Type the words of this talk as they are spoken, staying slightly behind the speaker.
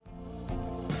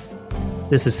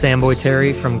This is Samboy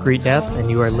Terry from Greet Death,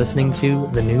 and you are listening to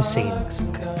The New Scene.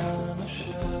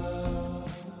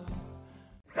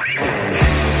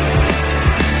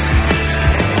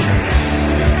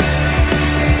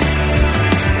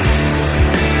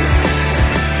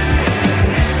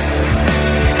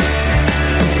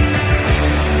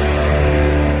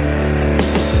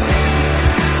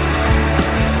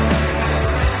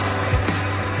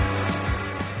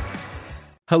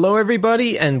 Hello,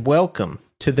 everybody, and welcome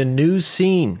to The New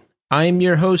Scene. I'm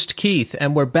your host, Keith,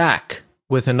 and we're back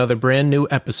with another brand new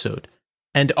episode.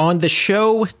 And on the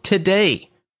show today,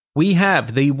 we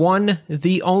have the one,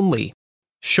 the only,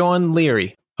 Sean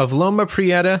Leary of Loma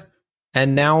Prieta,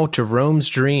 and now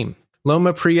Jeromes Dream.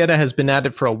 Loma Prieta has been at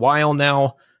it for a while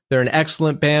now. They're an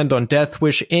excellent band on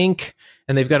Deathwish Inc.,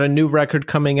 and they've got a new record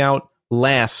coming out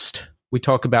last. We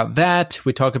talk about that.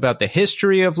 We talk about the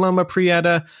history of Loma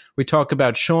Prieta. We talk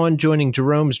about Sean joining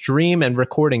Jeromes Dream and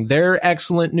recording their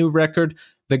excellent new record,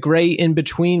 The Gray In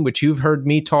Between, which you've heard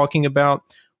me talking about.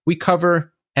 We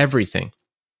cover everything.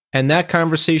 And that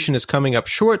conversation is coming up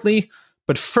shortly.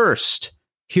 But first,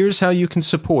 here's how you can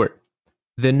support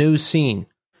The New Scene.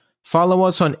 Follow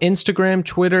us on Instagram,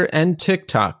 Twitter, and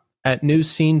TikTok at New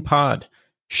Scene Pod.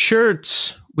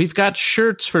 Shirts. We've got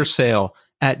shirts for sale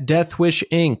at Deathwish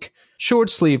Inc. Short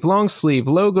sleeve, long sleeve,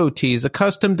 logo tees, a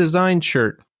custom designed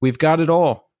shirt. We've got it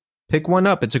all. Pick one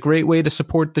up. It's a great way to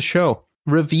support the show.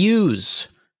 Reviews.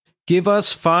 Give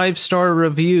us 5-star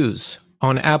reviews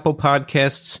on Apple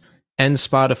Podcasts and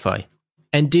Spotify.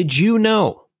 And did you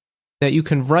know that you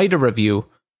can write a review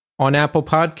on Apple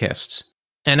Podcasts?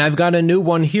 And I've got a new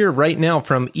one here right now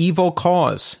from Evil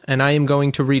Cause, and I am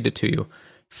going to read it to you.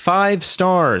 5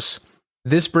 stars.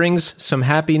 This brings some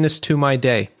happiness to my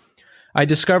day. I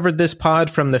discovered this pod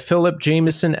from the Philip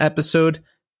Jameson episode,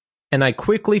 and I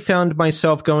quickly found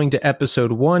myself going to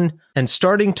episode 1 and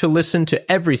starting to listen to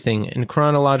everything in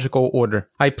chronological order.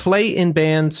 I play in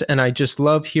bands, and I just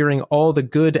love hearing all the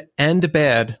good and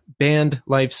bad band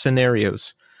life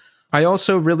scenarios. I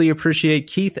also really appreciate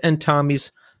Keith and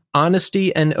Tommy's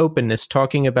honesty and openness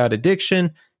talking about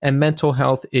addiction and mental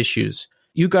health issues.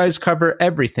 You guys cover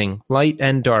everything, light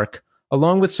and dark,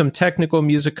 along with some technical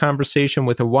music conversation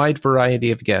with a wide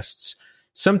variety of guests.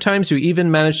 Sometimes you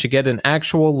even manage to get an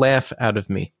actual laugh out of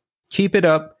me. Keep it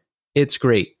up. It's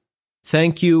great.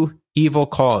 Thank you, Evil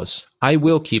Cause. I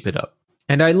will keep it up.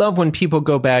 And I love when people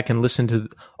go back and listen to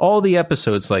all the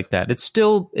episodes like that. It's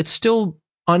still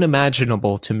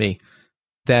unimaginable to me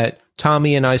that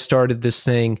Tommy and I started this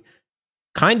thing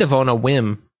kind of on a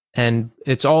whim, and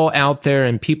it's all out there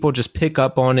and people just pick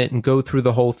up on it and go through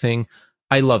the whole thing.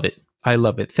 I love it. I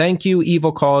love it. Thank you,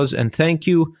 Evil Cause, and thank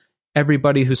you,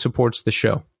 everybody who supports the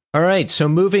show. All right, so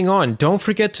moving on. Don't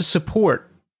forget to support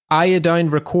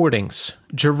Iodine Recordings.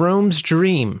 Jeromes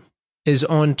Dream is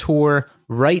on tour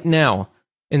right now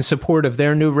in support of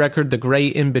their new record, The Gray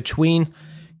In Between.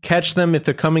 Catch them if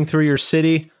they're coming through your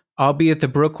city. I'll be at the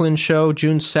Brooklyn show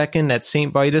June 2nd at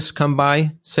St. Vitus. Come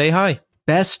by, say hi.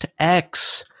 Best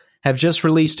X have just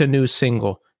released a new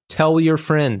single, Tell Your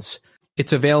Friends.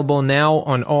 It's available now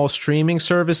on all streaming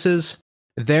services.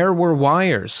 There Were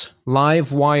Wires,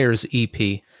 Live Wires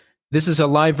EP. This is a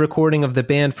live recording of the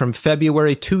band from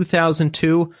February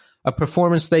 2002, a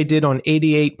performance they did on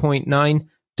 88.9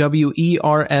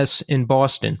 WERS in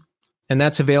Boston. And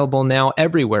that's available now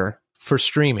everywhere for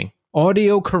streaming.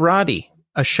 Audio Karate,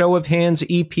 a Show of Hands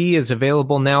EP is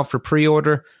available now for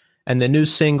pre-order, and the new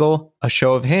single, A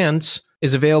Show of Hands,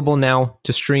 is available now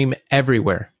to stream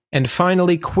everywhere. And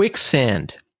finally,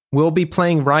 Quicksand will be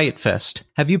playing Riot Fest.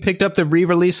 Have you picked up the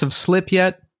re-release of Slip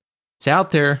yet? It's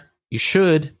out there. You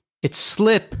should. It's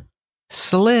Slip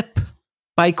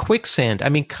by Quicksand. I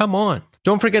mean, come on.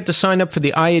 Don't forget to sign up for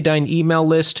the Iodine email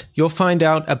list. You'll find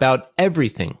out about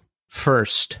everything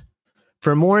first.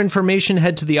 For more information,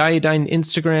 head to the Iodine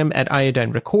Instagram at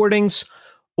Iodine Recordings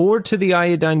or to the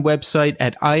Iodine website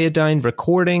at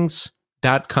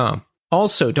iodinerecordings.com.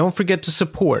 Also, don't forget to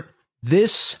support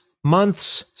this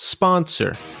month's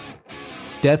sponsor,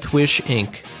 Deathwish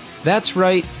Inc. That's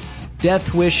right,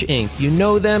 Deathwish Inc. You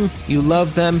know them, you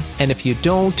love them, and if you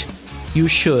don't, you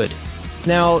should.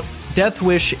 Now,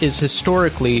 Deathwish is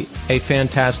historically a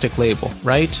fantastic label,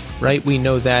 right? Right, we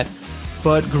know that.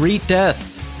 But Greet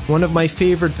Death, one of my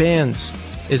favorite bands,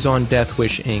 is on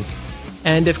Deathwish Inc.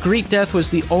 And if Greet Death was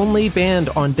the only band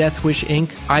on Deathwish Inc.,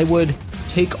 I would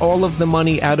take all of the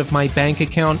money out of my bank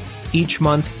account each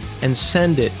month and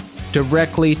send it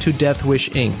directly to Deathwish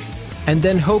Inc. And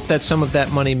then hope that some of that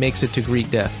money makes it to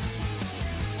Greet Death.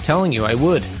 I'm telling you, I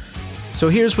would. So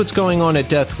here's what's going on at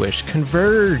Deathwish.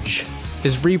 Converge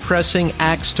is repressing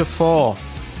Axe to Fall.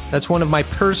 That's one of my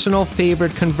personal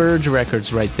favorite Converge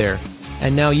records right there.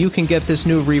 And now you can get this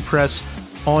new repress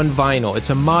on vinyl. It's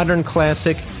a modern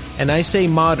classic, and I say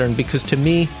modern because to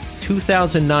me,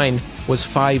 2009 was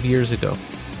 5 years ago.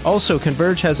 Also,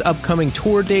 Converge has upcoming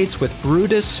tour dates with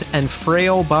Brutus and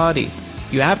Frail Body.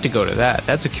 You have to go to that.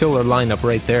 That's a killer lineup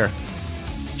right there.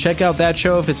 Check out that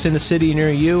show if it's in a city near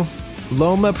you.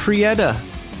 Loma Prieta,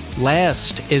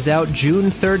 Last, is out June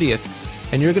 30th,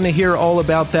 and you're going to hear all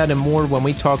about that and more when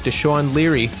we talk to Sean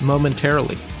Leary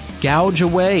momentarily. Gouge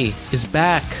Away is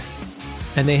back,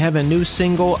 and they have a new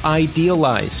single,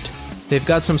 Idealized. They've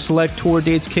got some select tour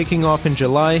dates kicking off in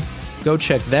July. Go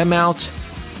check them out.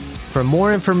 For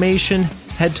more information,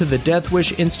 head to the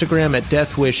Deathwish Instagram at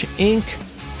Deathwish Inc.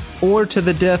 or to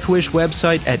the Deathwish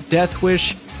website at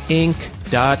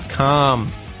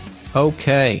deathwishinc.com.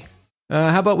 Okay.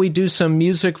 How about we do some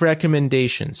music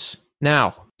recommendations?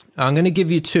 Now, I'm going to give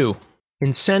you two.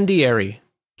 Incendiary.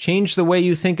 Change the way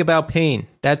you think about pain.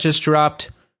 That just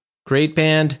dropped. Great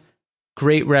band.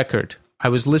 Great record. I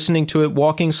was listening to it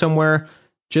walking somewhere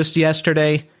just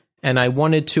yesterday, and I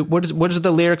wanted to... What is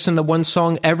the lyrics in the one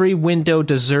song? Every window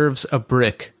deserves a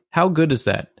brick. How good is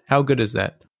that? How good is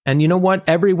that? And you know what?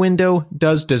 Every window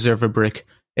does deserve a brick,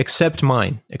 except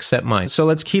mine. Except mine. So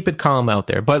let's keep it calm out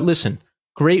there. But listen,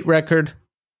 great record.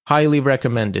 Highly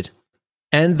recommended.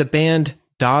 And the band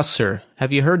Dosser.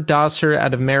 Have you heard Dosser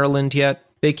out of Maryland yet?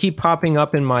 They keep popping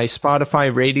up in my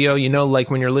Spotify radio, you know,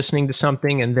 like when you're listening to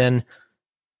something and then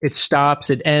it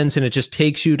stops, it ends, and it just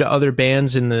takes you to other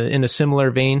bands in a similar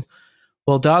vein.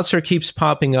 Well, Dosser keeps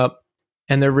popping up,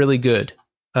 and they're really good.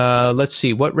 Let's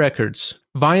see, what records?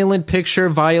 Violent Picture,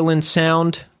 Violent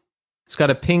Sound. It's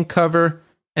got a pink cover,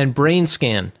 and Brain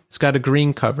Scan. It's got a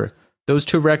green cover. Those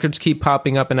two records keep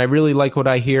popping up, and I really like what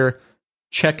I hear.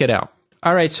 Check it out.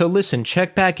 All right, so listen,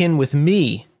 check back in with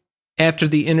me after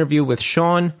the interview with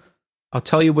Sean. I'll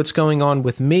tell you what's going on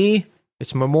with me.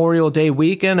 It's Memorial Day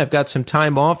weekend. I've got some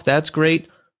time off. That's great.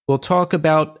 We'll talk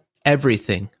about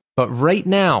everything. But right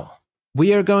now,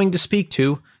 we are going to speak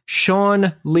to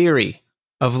Sean Leary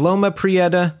of Loma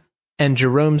Prieta and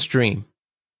Jeromes Dream.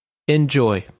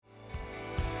 Enjoy.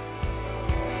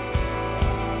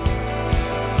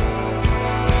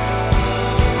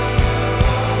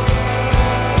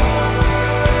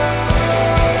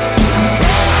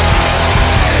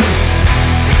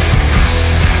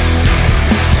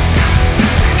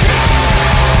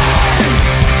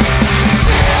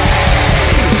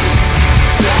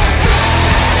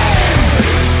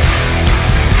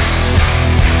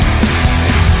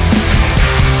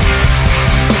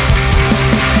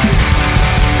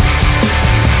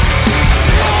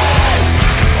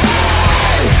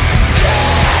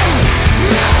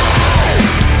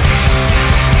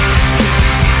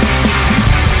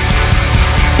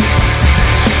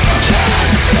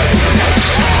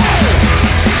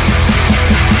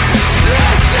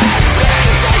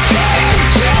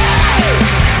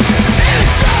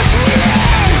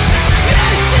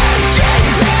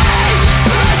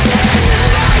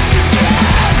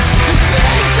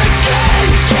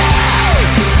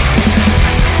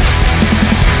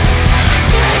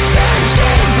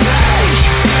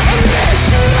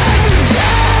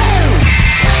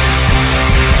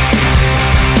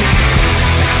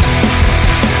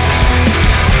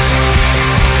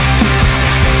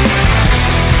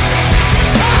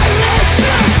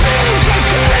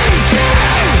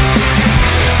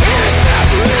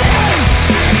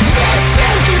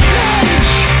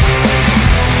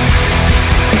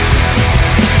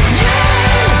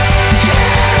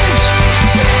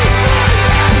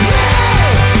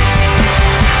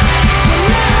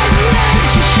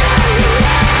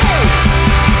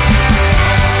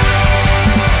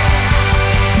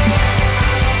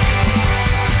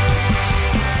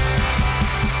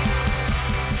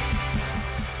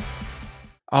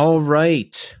 All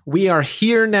right. We are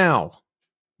here now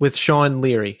with Sean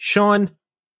Leary. Sean,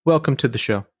 welcome to the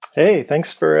show. Hey,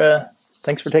 thanks for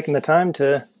taking the time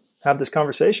to have this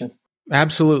conversation.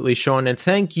 Absolutely, Sean. And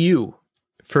thank you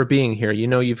for being here. You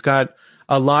know, you've got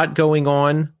a lot going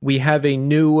on. We have a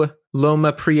new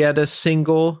Loma Prieta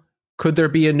single. Could there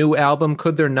be a new album?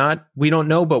 Could there not? We don't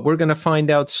know, but we're going to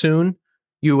find out soon.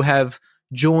 You have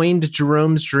joined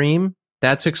Jeromes Dream.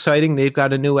 That's exciting. They've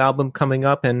got a new album coming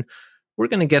up, and we're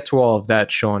going to get to all of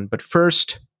that, Sean. But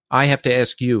first, I have to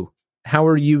ask you, how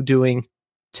are you doing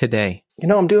today? You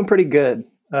know, I'm doing pretty good.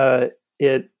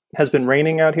 It has been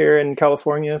raining out here in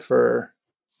California for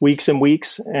weeks and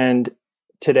weeks. And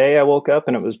today I woke up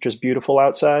and it was just beautiful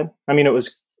outside. I mean, it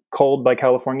was cold by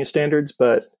California standards,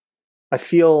 but I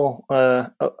feel a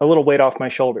little weight off my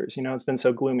shoulders. You know, it's been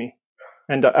so gloomy.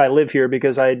 And I live here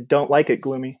because I don't like it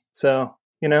gloomy. So,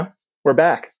 we're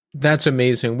back. That's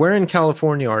amazing. Where in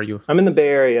California are you? I'm in the Bay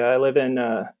Area. I live in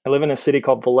a city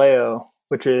called Vallejo,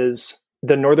 which is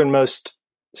the northernmost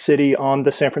city on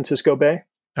the San Francisco Bay.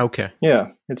 Okay.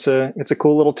 Yeah, it's a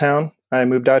cool little town. I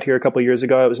moved out here a couple of years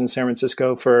ago. I was in San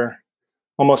Francisco for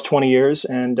almost 20 years,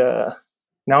 and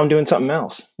now I'm doing something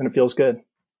else, and it feels good.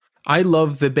 I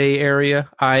love the Bay Area.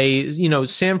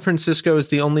 San Francisco is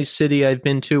the only city I've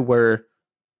been to where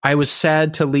I was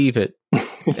sad to leave it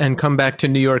and come back to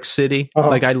New York City. Uh-huh.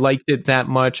 Like, I liked it that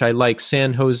much. I like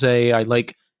San Jose. I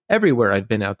like everywhere I've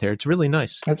been out there. It's really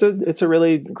nice. It's a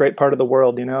really great part of the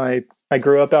world. I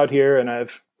grew up out here, and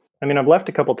I've left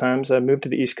a couple times. I moved to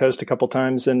the East Coast a couple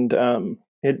times, and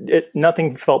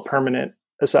nothing felt permanent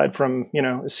aside from,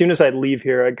 as soon as I'd leave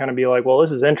here, I'd kind of be like, well, this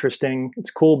is interesting.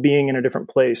 It's cool being in a different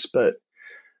place, but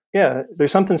yeah,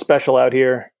 there's something special out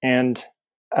here. And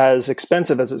as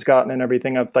expensive as it's gotten and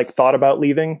everything, I've thought about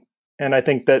leaving. And I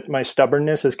think that my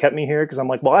stubbornness has kept me here because I'm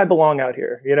like, well, I belong out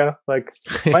here,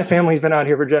 my family's been out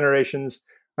here for generations.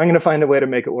 I'm going to find a way to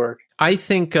make it work. I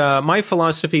think my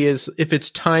philosophy is if it's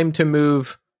time to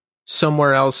move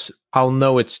somewhere else, I'll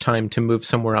know it's time to move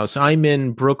somewhere else. I'm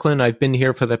in Brooklyn. I've been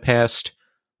here for the past,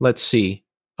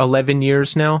 11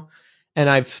 years now. And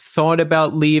I've thought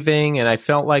about leaving, and I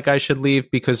felt like I should leave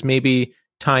because maybe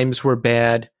times were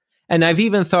bad. And I've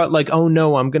even thought oh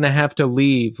no, I'm going to have to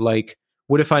leave.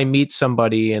 What if I meet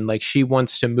somebody and she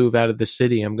wants to move out of the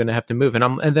city? I'm going to have to move.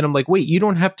 And then I'm like, wait, you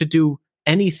don't have to do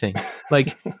anything.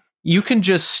 You can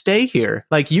just stay here.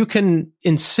 You can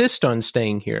insist on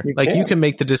staying here. You can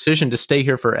make the decision to stay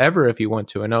here forever if you want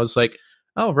to. And I was like,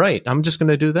 oh, right. I'm just going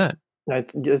to do that.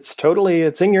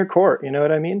 It's in your court. You know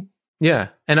what I mean? Yeah.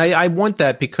 And I want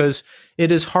that because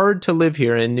it is hard to live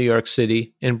here in New York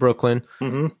City, in Brooklyn.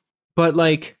 Mm-hmm. But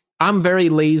I'm very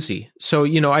lazy. So,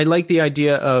 I like the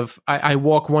idea of I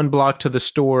walk 1 block to the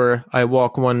store. I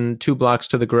walk 2 blocks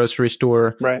to the grocery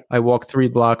store. Right. I walk 3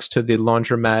 blocks to the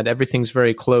laundromat. Everything's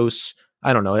very close.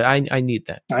 I don't know. I need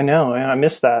that. I know. I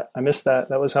miss that.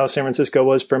 That was how San Francisco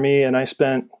was for me. And I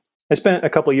spent a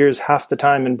couple of years, half the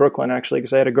time in Brooklyn, actually,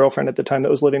 because I had a girlfriend at the time that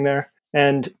was living there.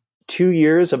 And 2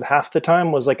 years of half the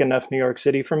time was enough New York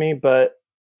City for me. But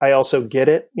I also get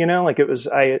it,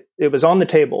 it was on the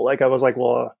table. I was like,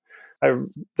 well,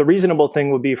 the reasonable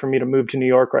thing would be for me to move to New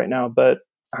York right now, but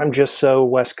I'm just so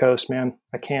West Coast, man.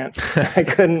 I can't, I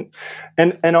couldn't.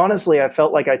 And honestly, I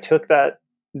felt like I took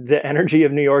the energy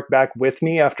of New York back with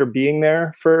me after being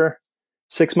there for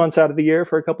 6 months out of the year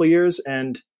for a couple of years.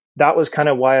 And that was kind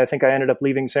of why I think I ended up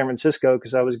leaving San Francisco,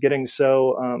 because I was getting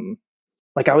so,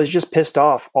 I was just pissed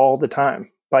off all the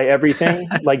time by everything,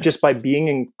 just by being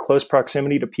in close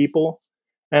proximity to people.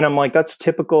 And I'm like, that's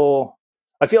typical.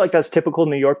 I feel like that's typical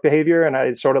New York behavior, and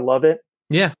I sort of love it.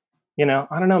 Yeah.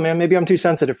 I don't know, man, maybe I'm too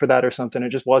sensitive for that or something. It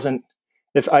just wasn't,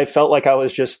 if I felt like I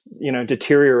was just,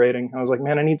 deteriorating, I was like,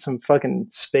 man, I need some fucking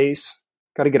space.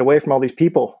 Got to get away from all these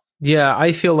people. Yeah,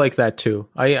 I feel like that too.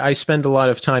 I spend a lot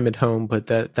of time at home, but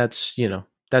that's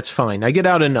fine. I get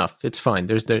out enough. It's fine.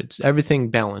 There's everything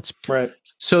balanced. Right.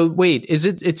 So wait,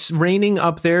 it's raining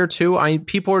up there too?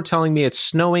 People are telling me it's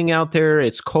snowing out there.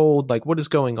 It's cold. What is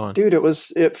going on? Dude,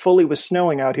 it fully was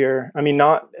snowing out here. I mean,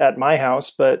 not at my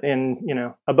house, but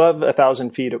in, above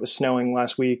 1,000 feet, it was snowing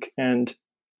last week. And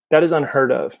that is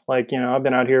unheard of. I've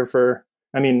been out here for,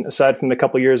 aside from the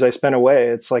couple years I spent away,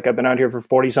 it's I've been out here for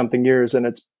 40 something years,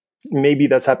 and maybe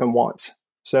that's happened once.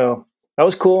 So that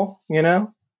was cool,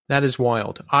 That is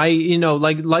wild.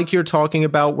 Like you're talking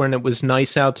about when it was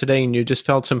nice out today and you just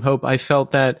felt some hope. I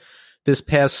felt that this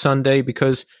past Sunday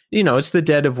because, it's the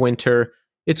dead of winter.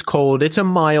 It's cold. It's a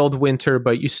mild winter,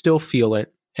 but you still feel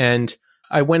it. And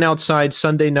I went outside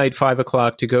Sunday night,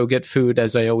 5:00 to go get food,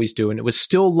 as I always do. And it was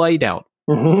still light out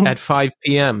at 5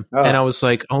 p.m. Oh. And I was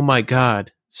like, oh my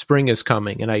God, spring is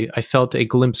coming. And I felt a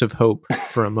glimpse of hope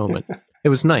for a moment. It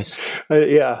was nice.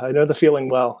 Yeah, I know the feeling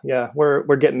well. Yeah,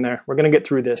 we're getting there. We're going to get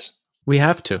through this. We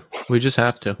have to. We just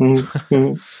have to.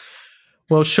 Mm-hmm.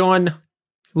 Well, Sean,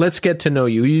 let's get to know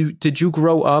you. Did you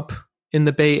grow up in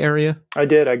the Bay Area? I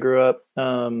did. I grew up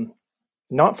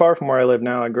not far from where I live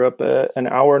now. I grew up an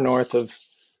hour north of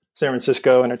San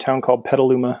Francisco in a town called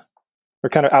Petaluma,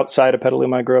 or kind of outside of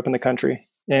Petaluma. I grew up in the country.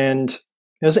 And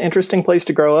it was an interesting place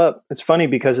to grow up. It's funny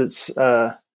because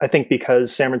I think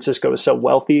because San Francisco is so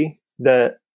wealthy,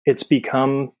 that it's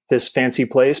become this fancy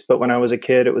place. But when I was a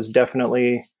kid, it was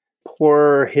definitely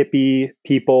poor hippie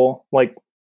people like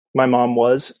my mom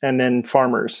was, and then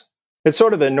farmers. It's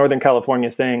sort of a Northern California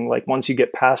thing. Once you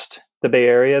get past the Bay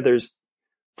Area, there's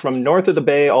from north of the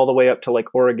Bay all the way up to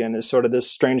Oregon is sort of this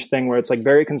strange thing where it's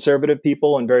very conservative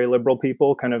people and very liberal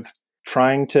people kind of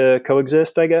trying to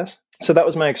coexist, I guess. So that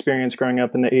was my experience growing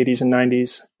up in the 80s and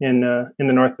 90s in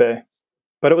the North Bay.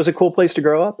 But it was a cool place to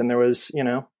grow up. And there was,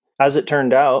 as it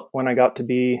turned out, when I got to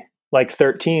be like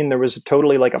 13, there was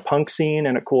totally like a punk scene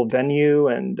and a cool venue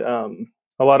and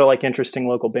a lot of like interesting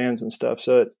local bands and stuff.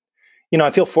 So,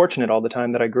 I feel fortunate all the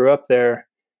time that I grew up there,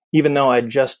 even though I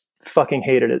just fucking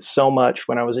hated it so much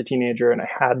when I was a teenager and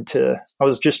I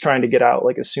was just trying to get out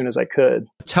like as soon as I could.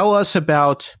 Tell us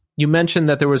about, you mentioned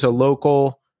that there was a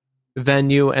local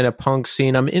venue and a punk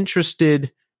scene. I'm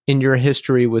interested in your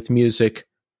history with music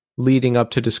leading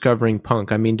up to discovering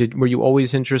punk. I mean, were you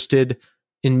always interested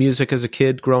in music as a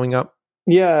kid growing up?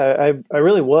 Yeah, I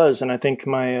really was. And I think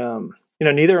my,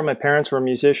 neither of my parents were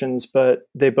musicians, but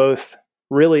they both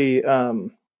really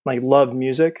like loved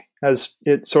music, as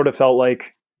it sort of felt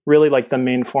like really like the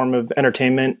main form of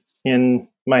entertainment in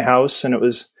my house. And it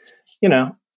was,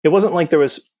 it wasn't like there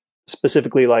was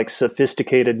specifically like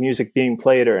sophisticated music being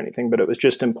played or anything, but it was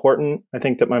just important. I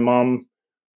think that my mom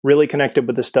really connected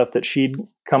with the stuff that she'd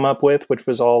come up with, which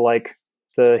was all like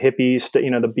the hippie,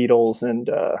 the Beatles and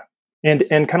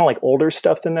kind of like older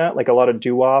stuff than that, like a lot of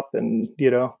doo-wop and,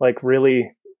 like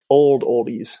really old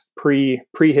oldies,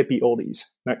 pre-hippie oldies,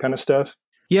 that kind of stuff.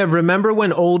 Yeah. Remember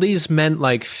when oldies meant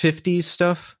like 50s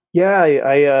stuff? Yeah.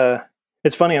 I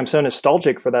it's funny. I'm so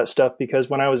nostalgic for that stuff because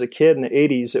when I was a kid in the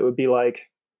 80s, it would be like,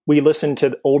 we listened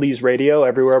to oldies radio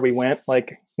everywhere we went,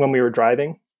 like when we were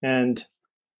driving. And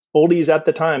oldies at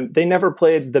the time, they never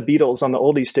played the Beatles on the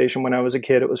oldies station when I was a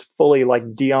kid. It was fully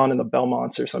like Dion and the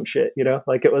Belmonts or some shit,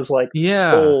 like it was like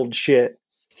old shit.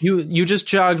 You just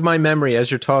jogged my memory as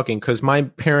you're talking, because my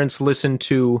parents listened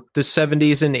to the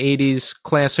 70s and 80s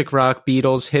classic rock,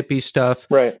 Beatles, hippie stuff.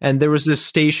 Right. And there was this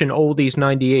station, Oldies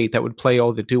 98, that would play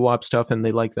all the doo-wop stuff, and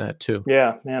they like that too.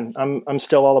 Yeah, man. I'm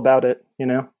still all about it,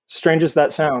 Strange as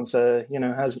that sounds,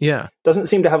 doesn't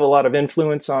seem to have a lot of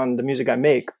influence on the music I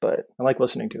make, but I like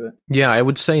listening to it. Yeah, I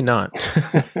would say not.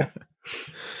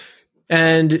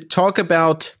 And talk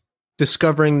about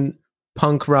discovering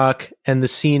punk rock and the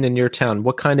scene in your town.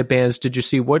 What kind of bands did you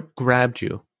see? What grabbed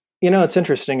you? It's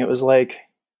interesting. It was like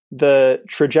the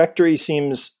trajectory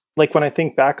seems like, when I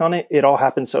think back on it, it all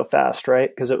happened so fast, right?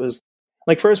 Because it was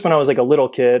like, first when I was like a little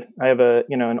kid, I have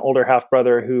an older half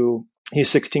brother who he's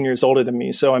 16 years older than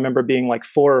me. So I remember being like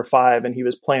 4 or 5 and he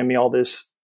was playing me all this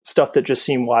stuff that just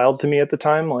seemed wild to me at the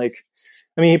time. Like,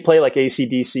 I mean, he'd play like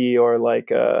AC/DC or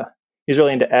like, he's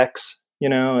really into X,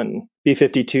 and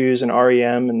B-52s and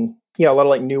REM and a lot of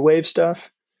like new wave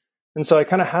stuff. And so I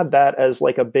kind of had that as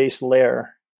like a base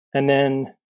layer. And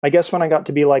then I guess when I got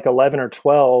to be like 11 or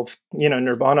 12,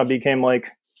 Nirvana became like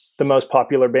the most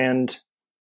popular band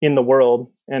in the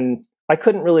world. And I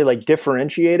couldn't really like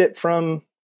differentiate it from,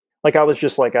 like, I was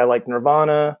just like, I like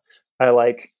Nirvana, I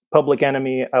like Public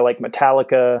Enemy, I like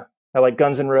Metallica, I like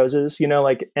Guns N' Roses,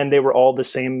 and they were all the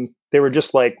same. They were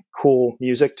just like cool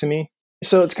music to me.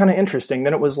 So it's kind of interesting.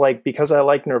 Then it was like, because I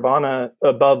like Nirvana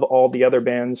above all the other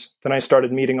bands, then I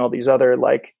started meeting all these other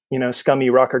like,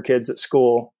 scummy rocker kids at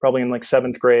school, probably in like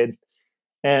 7th grade.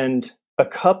 And a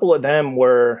couple of them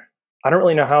were, I don't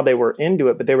really know how they were into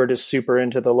it, but they were just super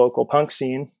into the local punk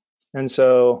scene. And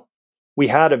so we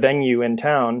had a venue in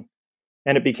town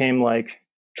and it became like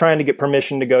trying to get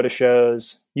permission to go to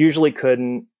shows, usually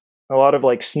couldn't, a lot of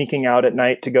like sneaking out at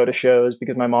night to go to shows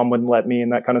because my mom wouldn't let me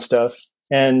and that kind of stuff.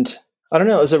 And I don't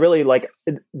know, it was a really like,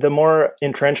 the more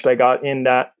entrenched I got in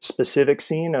that specific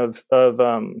scene of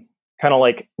kind of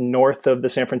like north of the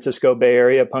San Francisco Bay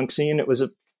Area punk scene, it was a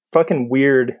fucking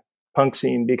weird punk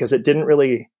scene because it didn't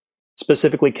really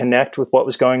specifically connect with what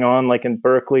was going on like in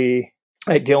Berkeley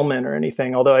at Gilman or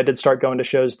anything, although I did start going to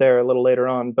shows there a little later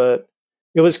on. But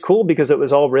it was cool because it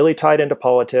was all really tied into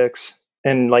politics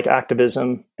and like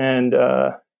activism. And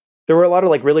there were a lot of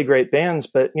like really great bands,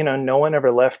 but no one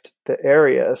ever left the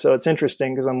area. So it's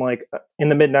interesting because I'm like, in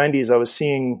the mid-90s, I was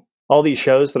seeing all these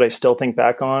shows that I still think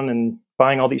back on and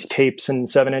buying all these tapes and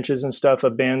 7 inches and stuff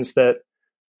of bands that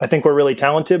I think were really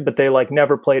talented, but they like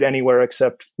never played anywhere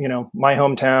except, my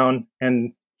hometown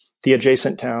and the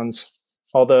adjacent towns.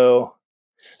 Although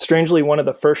strangely, one of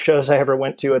the first shows I ever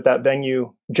went to at that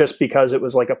venue, just because it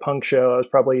was like a punk show, I was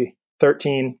probably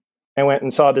 13. I went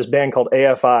and saw this band called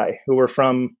AFI, who were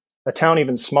from a town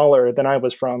even smaller than I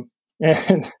was from.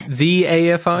 And the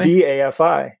AFI? The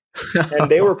AFI.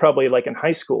 And they were probably like in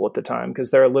high school at the time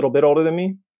because they're a little bit older than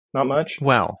me. Not much.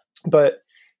 Wow. But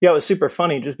yeah, it was super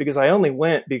funny just because I only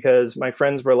went because my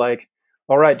friends were like,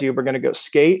 all right, dude, we're going to go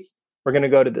skate. We're going to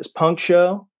go to this punk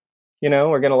show.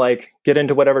 We're going to like get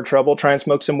into whatever trouble, try and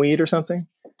smoke some weed or something.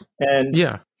 And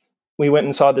yeah, we went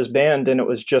and saw this band and it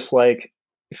was just like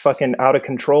fucking out of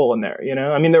control in there.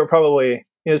 I mean, there were probably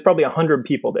it was probably 100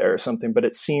 people there or something, but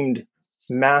it seemed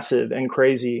massive and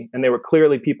crazy. And they were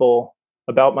clearly people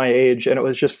about my age. And it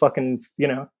was just fucking,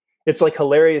 it's like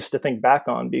hilarious to think back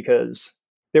on because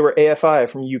they were AFI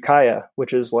from Ukiah,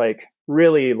 which is like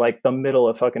really like the middle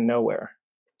of fucking nowhere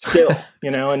still,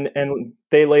 and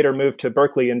they later moved to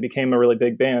Berkeley and became a really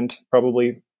big band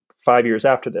probably 5 years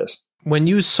after this. When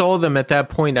you saw them at that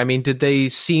point, I mean, did they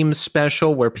seem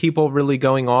special? Were people really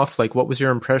going off? Like, what was your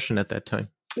impression at that time?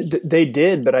 They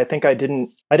did, but I think I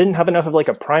didn't have enough of like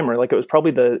a primer. Like it was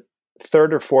probably the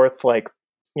third or fourth, like,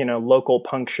 local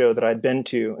punk show that I'd been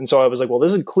to. And so I was like, well,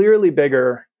 this is clearly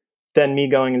bigger than me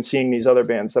going and seeing these other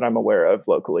bands that I'm aware of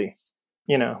locally.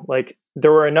 Like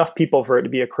there were enough people for it to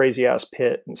be a crazy ass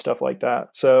pit and stuff like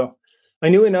that. So I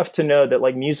knew enough to know that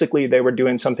like musically they were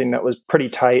doing something that was pretty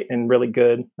tight and really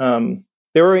good.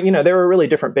 They were a really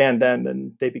different band then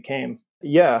than they became.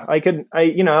 Yeah, I didn't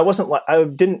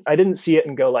see it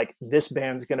and go like, this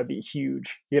band's going to be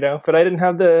huge, but I didn't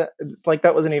have that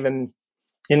wasn't even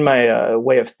in my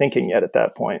way of thinking yet at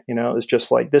that point. It was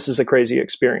just like, this is a crazy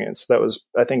experience. That was,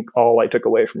 I think, all I took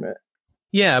away from it.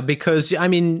 Yeah, because I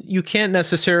mean, you can't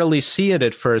necessarily see it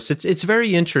at first. It's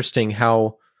very interesting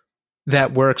how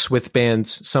that works with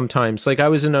bands sometimes. Like I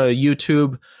was in a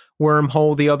YouTube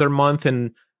wormhole the other month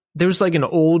and there's like an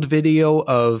old video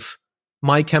of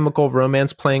My Chemical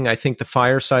Romance playing, I think, the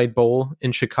Fireside Bowl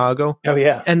in Chicago. Oh,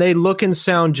 yeah. And they look and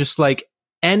sound just like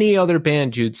any other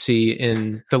band you'd see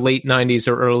in the late 90s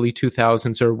or early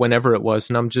 2000s or whenever it was.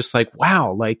 And I'm just like,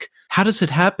 wow, like, how does it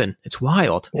happen? It's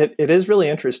wild. It is really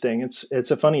interesting.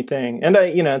 It's a funny thing. And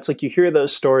it's like you hear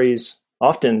those stories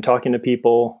often talking to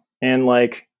people. And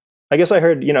like, I guess I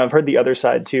heard, I've heard the other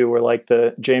side too, where like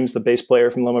James, the bass player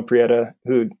from Loma Prieta,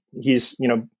 who he's,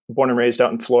 born and raised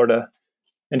out in Florida.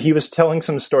 And he was telling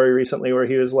some story recently where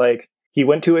he was like, he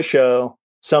went to a show,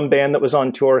 some band that was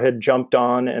on tour had jumped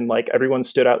on and like everyone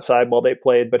stood outside while they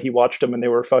played, but he watched them and they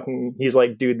were he's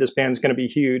like, dude, this band's going to be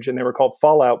huge. And they were called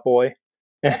Fall Out Boy.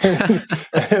 And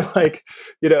like,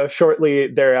 shortly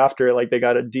thereafter, like they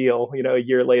got a deal, a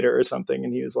year later or something.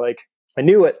 And he was like, I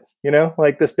knew it,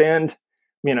 like this band,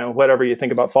 whatever you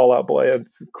think about Fall Out Boy,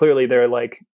 clearly they're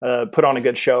like put on a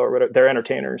good show or whatever. They're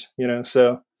entertainers,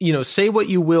 so. Say what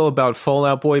you will about Fall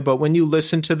Out Boy, but when you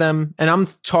listen to them, and I'm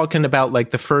talking about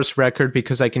like the first record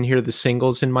because I can hear the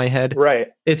singles in my head. Right.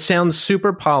 It sounds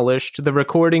super polished. The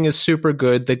recording is super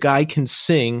good. The guy can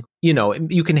sing.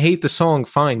 You can hate the song,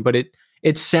 fine, but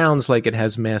it sounds like it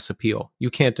has mass appeal.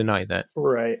 You can't deny that.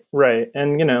 Right.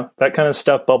 And, that kind of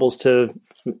stuff bubbles to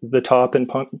the top in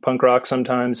punk rock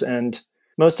sometimes. And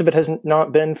most of it has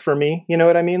not been for me. You know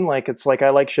what I mean? Like, it's like, I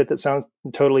like shit that sounds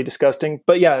totally disgusting,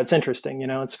 but yeah, it's interesting.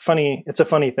 It's funny. It's a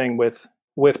funny thing with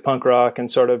punk rock and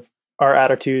sort of our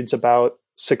attitudes about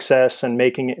success and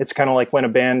making it. It's kind of like when a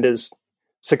band is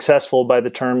successful by the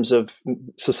terms of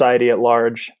society at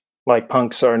large, like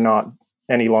punks are not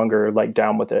any longer like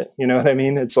down with it. You know what I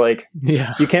mean? It's like,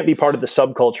 yeah, you can't be part of the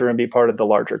subculture and be part of the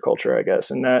larger culture, I guess.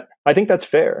 And I think that's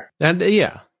fair. And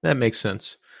yeah, that makes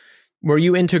sense. Were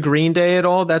you into Green Day at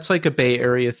all? That's like a Bay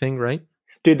Area thing, right?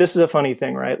 Dude, this is a funny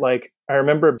thing, right? Like I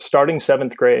remember starting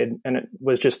 7th grade and it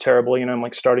was just terrible. I'm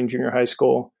like starting junior high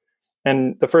school.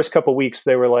 And the first couple of weeks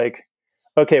they were like,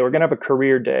 okay, we're going to have a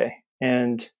career day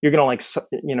and you're going to like,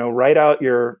 write out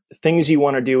your things you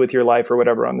want to do with your life or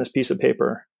whatever on this piece of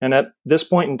paper. And at this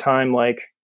point in time, like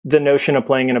the notion of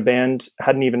playing in a band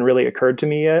hadn't even really occurred to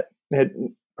me yet. It had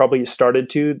probably started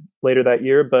to later that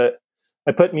year, but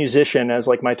I put musician as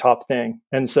like my top thing.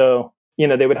 And so,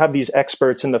 they would have these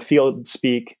experts in the field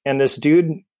speak. And this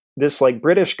dude, this like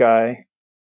British guy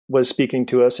was speaking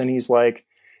to us and he's like,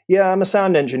 yeah, I'm a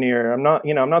sound engineer. I'm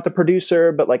not the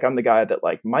producer, but like, I'm the guy that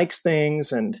like mics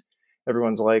things. And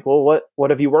everyone's like, well, what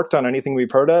have you worked on? Anything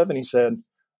we've heard of? And he said,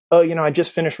 oh, I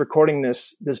just finished recording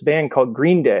this band called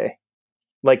Green Day.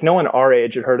 Like no one our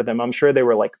age had heard of them. I'm sure they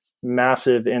were like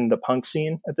massive in the punk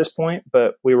scene at this point,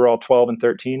 but we were all 12 and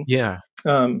 13. Yeah.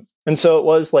 And so it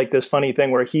was like this funny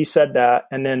thing where he said that.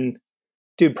 And then,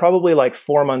 dude, probably like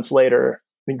 4 months later,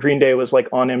 Green Day was like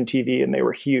on MTV and they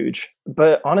were huge.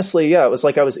 But honestly, yeah, it was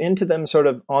like I was into them sort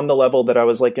of on the level that I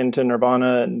was like into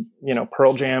Nirvana and,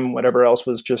 Pearl Jam, whatever else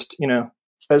was just,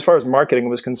 as far as marketing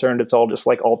was concerned, it's all just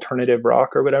like alternative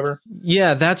rock or whatever.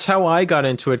 Yeah, that's how I got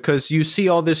into it because you see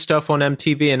all this stuff on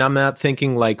MTV and I'm not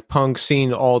thinking like punk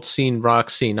scene, alt scene,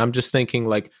 rock scene. I'm just thinking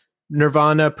like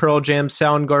Nirvana, Pearl Jam,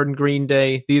 Soundgarden, Green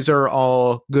Day. These are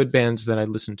all good bands that I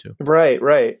listen to.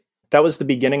 Right. That was the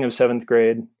beginning of 7th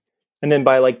grade. And then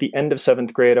by like the end of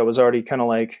 7th grade, I was already kind of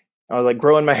like, I was like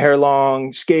growing my hair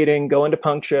long, skating, going to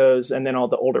punk shows. And then all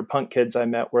the older punk kids I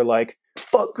met were like,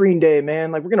 fuck Green Day,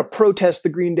 man. Like, we're going to protest the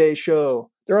Green Day show.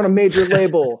 They're on a major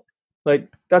label. Like,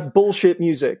 that's bullshit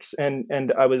music.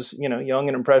 And I was, young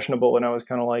and impressionable, and I was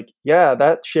kind of like, yeah,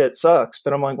 that shit sucks.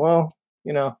 But I'm like, well,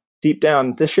 deep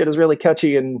down, this shit is really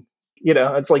catchy, and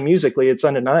it's like musically, it's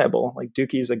undeniable. Like,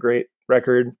 Dookie's a great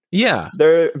record. Yeah.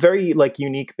 They're a very like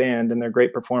unique band, and they're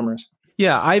great performers.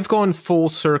 Yeah, I've gone full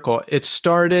circle. It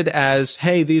started as,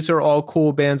 hey, these are all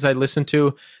cool bands I listen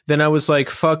to. Then I was like,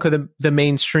 fuck the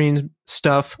mainstream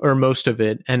stuff, or most of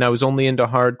it. And I was only into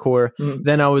hardcore.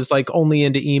 Then I was like only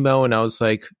into emo, and I was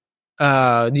like,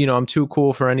 I'm too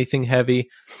cool for anything heavy.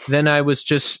 Then I was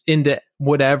just into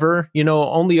whatever,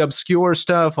 only obscure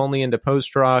stuff, only into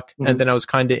post-rock. And then I was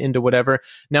kind of into whatever.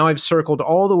 Now I've circled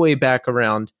all the way back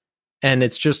around. And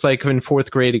it's just like in fourth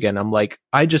grade again. I'm like,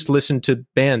 I just listen to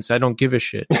bands. I don't give a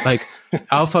shit. Like,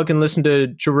 I'll fucking listen to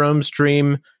Jerome's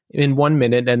Dream in 1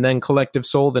 minute and then Collective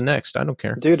Soul the next. I don't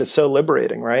care. Dude, it's so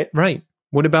liberating, right? Right.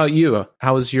 What about you?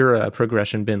 How has your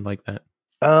progression been like that?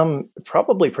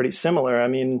 Probably pretty similar. I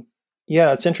mean,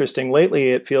 yeah, it's interesting. Lately,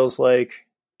 it feels like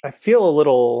I feel a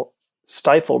little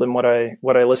stifled in what I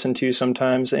listen to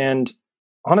sometimes. And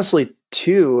honestly,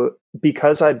 too,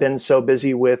 because I've been so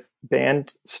busy with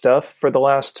band stuff for the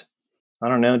last, I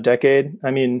don't know, decade.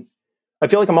 I mean, I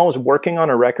feel like I'm always working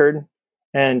on a record,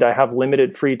 and I have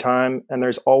limited free time, and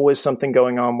there's always something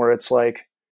going on where it's like,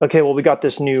 okay, well, we got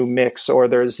this new mix, or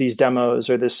there's these demos,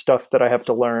 or this stuff that I have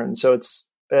to learn. So it's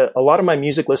a lot of my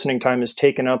music listening time is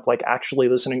taken up like actually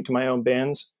listening to my own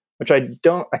bands, which I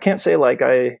can't say like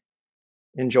I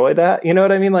enjoy that. You know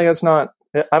what I mean? Like,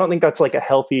 I don't think that's like a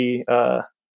healthy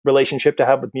relationship to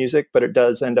have with music, but it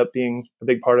does end up being a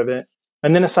big part of it.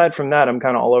 And then aside from that, I'm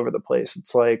kind of all over the place.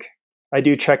 It's like, I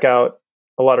do check out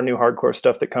a lot of new hardcore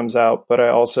stuff that comes out, but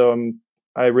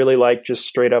I really like just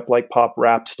straight up like pop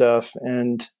rap stuff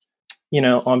and,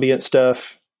 ambient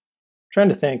stuff. I'm trying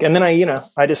to think. And then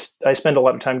I spend a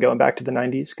lot of time going back to the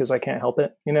 90s because I can't help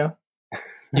it,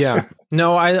 Yeah.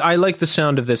 No, I like the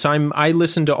sound of this. I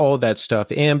listen to all that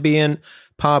stuff. Ambient,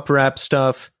 pop rap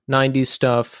stuff, 90s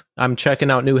stuff. I'm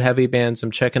checking out new heavy bands.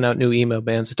 I'm checking out new emo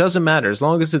bands. It doesn't matter. As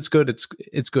long as it's good,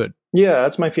 it's good. Yeah,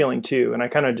 that's my feeling too. And I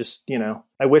kind of just,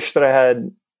 I wish that I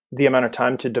had the amount of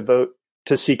time to devote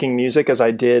to seeking music as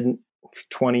I did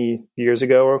 20 years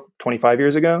ago or 25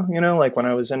 years ago, like when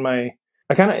I was in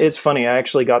it's funny. I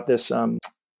actually got this, I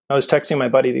was texting my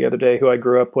buddy the other day who I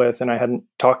grew up with and I hadn't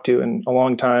talked to in a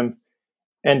long time.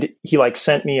 And he like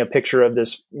sent me a picture of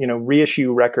this,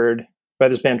 reissue record by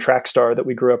this band Trackstar that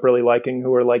we grew up really liking, who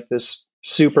were like this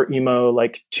super emo,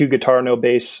 like 2 guitar, no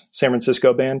bass San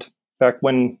Francisco band back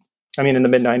when, in the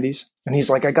mid 90s. And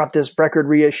he's like, I got this record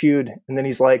reissued. And then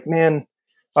he's like, man,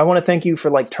 I want to thank you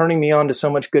for like turning me on to so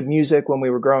much good music when we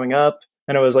were growing up.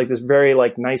 And it was like this very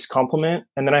like nice compliment.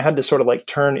 And then I had to sort of like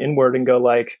turn inward and go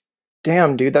like,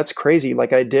 damn, dude, that's crazy.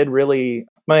 Like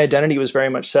my identity was very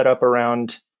much set up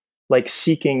around like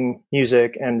seeking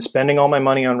music and spending all my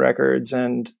money on records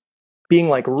and being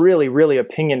like really, really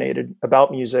opinionated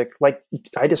about music. Like,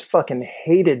 I just fucking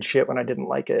hated shit when I didn't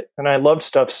like it. And I loved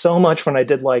stuff so much when I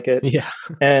did like it. Yeah.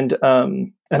 And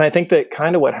I think that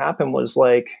kind of what happened was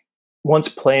like, once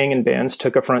playing in bands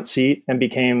took a front seat and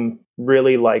became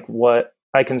really like what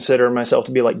I consider myself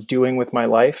to be like doing with my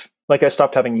life. Like, I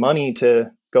stopped having money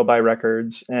to go buy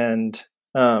records, and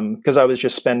because I was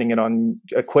just spending it on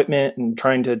equipment and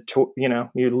trying to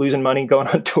you're losing money going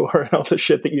on tour and all the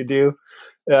shit that you do,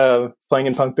 playing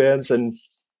in punk bands. And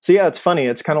so, yeah, it's funny.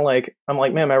 It's kind of like, I'm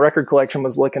like, man, my record collection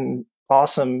was looking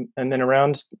awesome. And then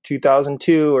around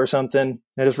 2002 or something,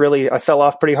 I fell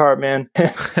off pretty hard, man.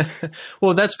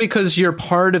 Well, that's because you're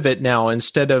part of it now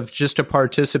instead of just a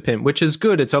participant, which is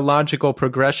good. It's a logical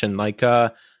progression. Like,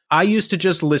 I used to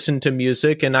just listen to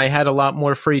music and I had a lot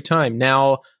more free time.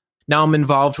 Now I'm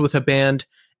involved with a band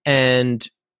and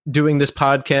doing this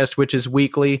podcast, which is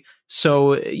weekly.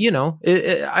 So,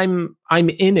 I'm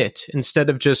in it instead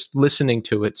of just listening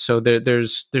to it. So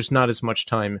there's not as much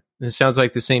time. It sounds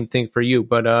like the same thing for you,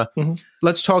 but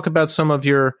let's talk about some of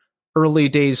your early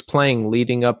days playing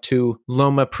leading up to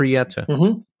Loma Prieta.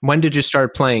 Mm-hmm. When did you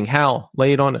start playing? How?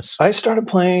 Lay it on us. I started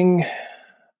playing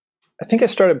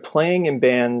in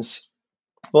bands.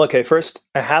 Well, okay, first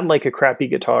I had like a crappy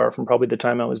guitar from probably the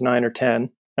time I was 9 or 10.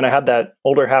 And I had that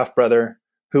older half brother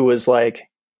who was like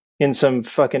in some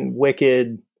fucking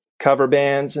wicked cover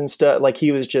bands and stuff. Like,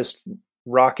 he was just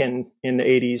rocking in the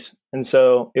 80s. And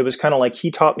so it was kind of like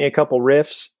he taught me a couple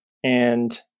riffs.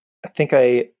 And I think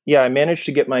I managed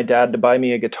to get my dad to buy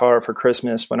me a guitar for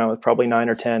Christmas when I was probably 9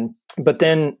 or 10. But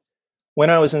then when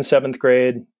I was in 7th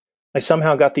grade, I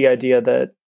somehow got the idea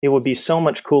that it would be so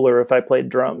much cooler if I played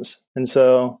drums. And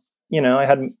so I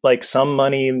had like some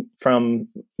money from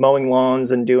mowing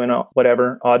lawns and doing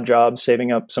whatever odd jobs,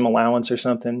 saving up some allowance or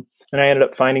something. And I ended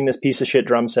up finding this piece of shit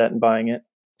drum set and buying it.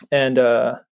 And,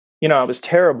 I was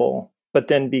terrible. But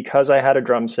then because I had a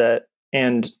drum set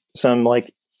and some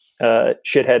like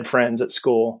shithead friends at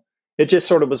school, it just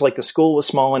sort of was like the school was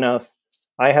small enough.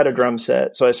 I had a drum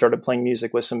set. So I started playing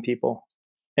music with some people.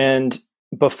 And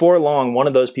before long, one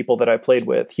of those people that I played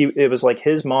with, it was like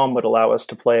his mom would allow us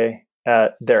to play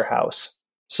at their house.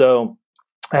 So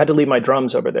I had to leave my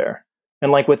drums over there.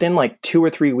 And like within like 2 or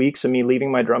 3 weeks of me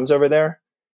leaving my drums over there,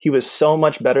 he was so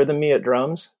much better than me at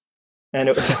drums. And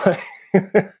it was like,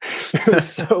 it was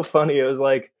so funny. It was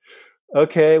like,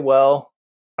 okay, well,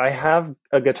 I have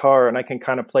a guitar and I can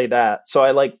kind of play that. So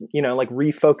I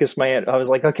refocused I was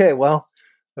like, okay, well,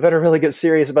 I better really get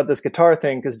serious about this guitar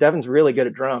thing because Devin's really good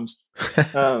at drums.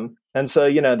 And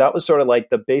so, that was sort of like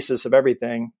the basis of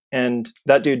everything. And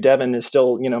that dude, Devin, is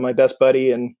still, my best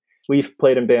buddy. And we've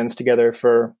played in bands together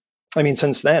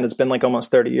since then. It's been like almost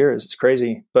 30 years. It's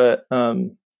crazy. But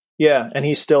yeah, and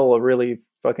he's still a really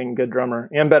fucking good drummer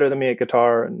and better than me at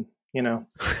guitar and,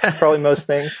 probably most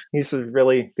things. He's a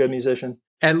really good musician.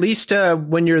 At least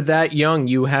when you're that young,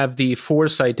 you have the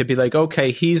foresight to be like,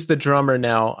 okay, he's the drummer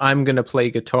now. I'm going to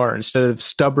play guitar instead of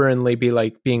stubbornly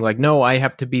being like, no, I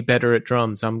have to be better at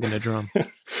drums. I'm going to drum.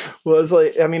 Well, it was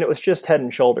like, it was just head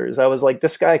and shoulders. I was like,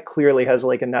 this guy clearly has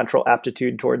like a natural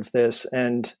aptitude towards this.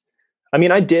 And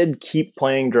I did keep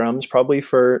playing drums probably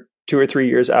for 2 or 3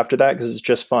 years after that because it's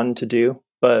just fun to do.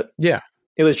 But yeah,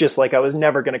 it was just like I was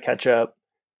never going to catch up.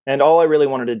 And all I really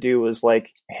wanted to do was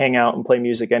like hang out and play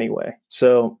music anyway.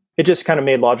 So it just kind of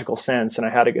made logical sense. And I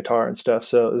had a guitar and stuff.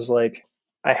 So it was like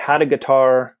I had a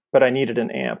guitar, but I needed an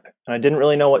amp and I didn't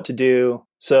really know what to do.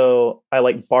 So I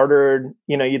like bartered,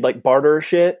 you'd like barter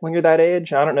shit when you're that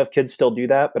age. I don't know if kids still do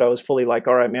that, but I was fully like,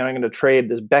 all right, man, I'm going to trade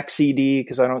this Beck CD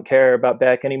because I don't care about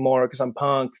Beck anymore because I'm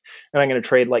punk. And I'm going to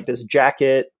trade like this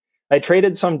jacket. I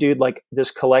traded some dude like this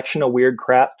collection of weird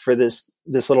crap for this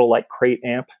little like crate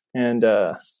amp. And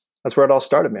that's where it all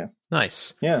started, man.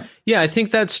 Nice. Yeah. Yeah, I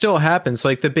think that still happens.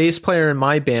 Like the bass player in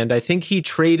my band, I think he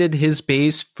traded his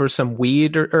bass for some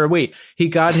weed or wait, he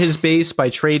got his bass by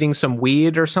trading some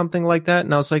weed or something like that.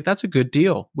 And I was like, that's a good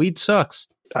deal. Weed sucks.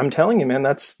 I'm telling you, man,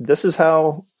 this is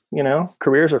how,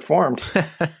 careers are formed.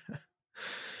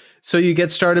 So you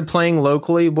get started playing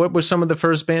locally. What were some of the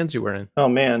first bands you were in? Oh,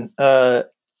 man.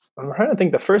 I'm trying to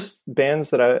think the first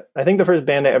bands I think the first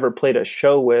band I ever played a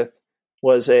show with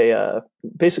was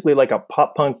basically like a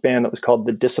pop punk band that was called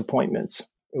The Disappointments.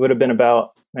 It would have been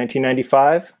about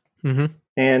 1995. Mm-hmm.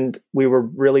 And we were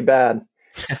really bad.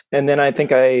 And then I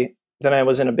think I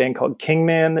was in a band called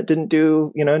Kingman that did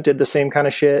the same kind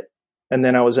of shit. And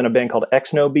then I was in a band called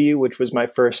Xnobi, which was my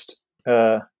first,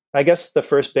 I guess the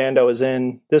first band I was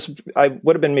in. I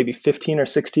would have been maybe 15 or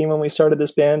 16 when we started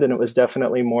this band. And it was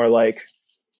definitely more like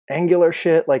angular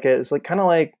shit. Like it's like kind of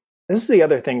like, this is the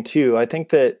other thing too. I think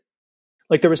that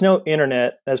like there was no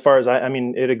internet as far as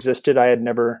it existed. I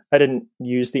didn't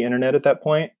use the internet at that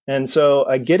point. And so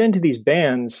I get into these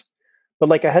bands, but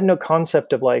like I had no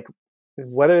concept of like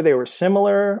whether they were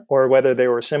similar or whether they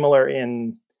were similar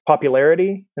in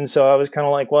popularity. And so I was kind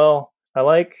of like, well, I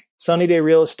like Sunny Day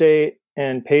Real Estate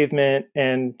and Pavement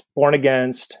and Born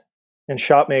Against and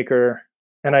Shopmaker.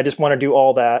 And I just want to do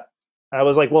all that. I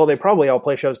was like, well, they probably all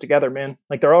play shows together, man.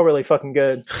 Like they're all really fucking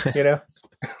good,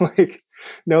 like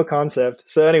no concept.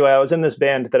 So anyway, I was in this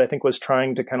band that I think was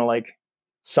trying to kind of like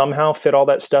somehow fit all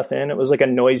that stuff in. It was like a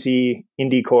noisy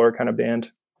indie-core kind of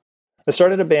band. I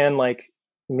started a band like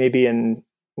maybe in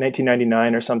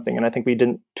 1999 or something. And I think we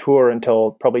didn't tour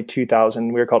until probably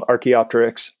 2000. We were called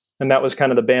Archaeopteryx. And that was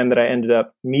kind of the band that I ended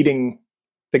up meeting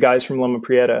the guys from Loma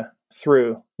Prieta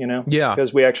through, Yeah.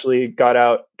 Because we actually got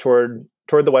out toward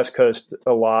the West Coast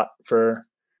a lot for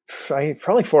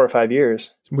probably 4 or 5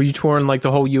 years. Were you touring like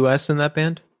the whole US in that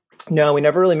band? No, we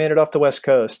never really made it off the West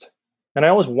Coast. And I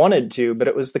always wanted to, but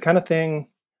it was the kind of thing,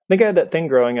 I think I had that thing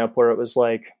growing up where it was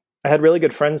like, I had really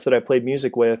good friends that I played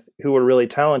music with who were really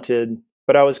talented,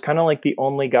 but I was kind of like the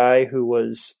only guy who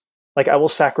was like, I will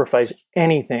sacrifice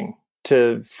anything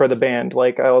for the band.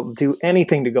 Like I'll do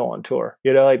anything to go on tour,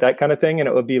 like that kind of thing. And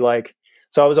it would be like,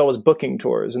 so I was always booking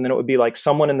tours, and then it would be like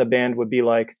someone in the band would be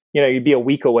like, you'd be a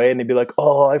week away and they'd be like,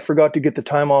 oh, I forgot to get the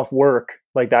time off work,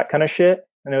 like that kind of shit.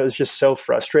 And it was just so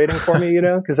frustrating for me,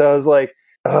 because I was like,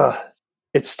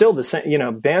 it's still the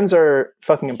same, bands are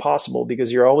fucking impossible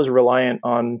because you're always reliant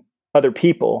on other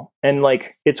people. And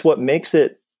like, it's what makes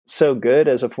it so good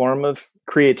as a form of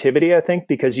creativity, I think,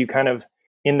 because you kind of,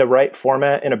 in the right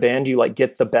format in a band, you like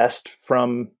get the best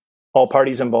from all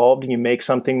parties involved and you make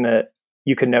something that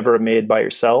you could never have made by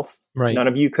yourself. Right. none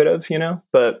of you could have,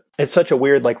 but it's such a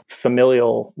weird, like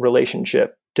familial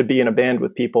relationship to be in a band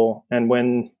with people. And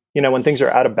when things are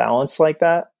out of balance like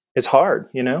that, it's hard,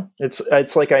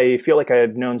 it's like, I feel like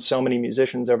I've known so many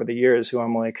musicians over the years who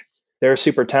I'm like, they're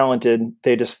super talented.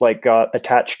 They just like got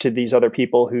attached to these other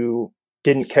people who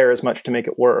didn't care as much to make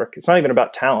it work. It's not even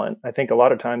about talent. I think a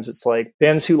lot of times it's like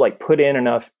bands who like put in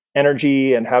enough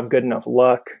energy and have good enough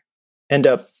luck end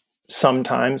up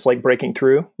sometimes like breaking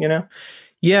through,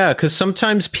 Yeah, because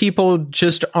sometimes people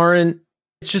just aren't,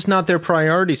 it's just not their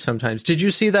priority sometimes. Did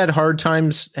you see that Hard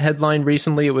Times headline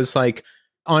recently? It was like,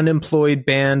 unemployed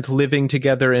band living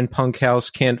together in punk house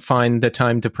can't find the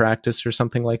time to practice or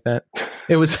something like that.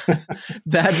 It was,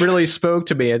 that really spoke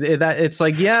to me. It's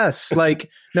like, yes,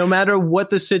 like no matter what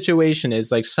the situation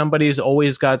is, like somebody's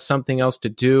always got something else to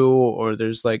do, or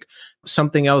there's like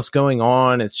something else going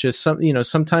on. It's just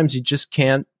sometimes you just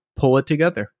can't pull it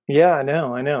together. Yeah, I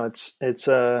know. It's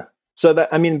so that,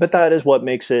 I mean, but that is what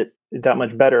makes it that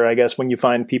much better, I guess, when you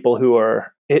find people who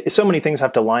are, so many things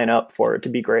have to line up for it to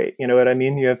be great. You know what I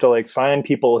mean? You have to like find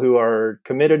people who are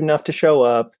committed enough to show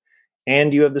up,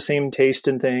 and you have the same taste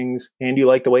in things, and you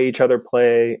like the way each other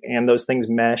play, and those things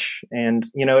mesh. And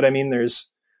you know what I mean?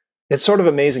 It's sort of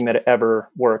amazing that it ever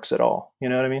works at all. You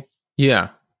know what I mean? Yeah,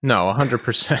 no,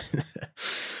 100%.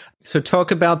 So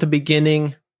talk about the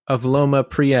beginning of Loma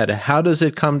Prieta. How does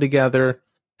it come together?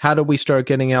 How do we start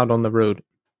getting out on the road?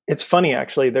 It's funny,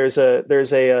 actually. There's a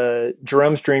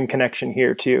Jeromes Dream connection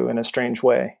here too, in a strange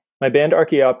way. My band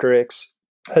Archaeopteryx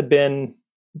had been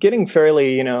getting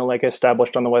fairly, like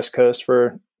established on the West Coast for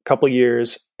a couple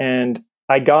years, and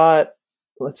I got,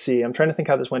 let's see, I'm trying to think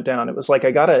how this went down. It was like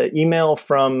I got an email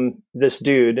from this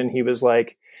dude, and he was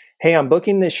like, "Hey, I'm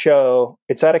booking this show.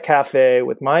 It's at a cafe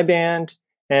with my band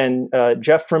and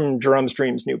Jeff from Jeromes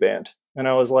Dream's new band." And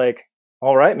I was like,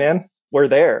 "All right, man, we're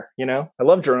there." I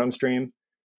love Jeromes Dream.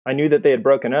 I knew that they had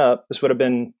broken up. This would have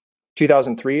been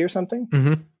 2003 or something.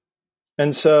 Mm-hmm.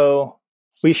 And so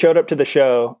we showed up to the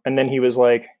show, and then he was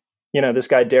like, this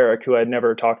guy, Derek, who I'd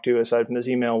never talked to aside from this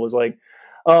email, was like,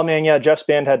 "Oh man, yeah, Jeff's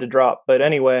band had to drop. But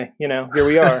anyway, here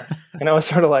we are." And I was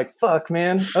sort of like, fuck,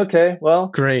 man. Okay, well,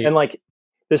 great. And like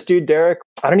this dude, Derek,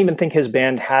 I don't even think his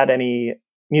band had any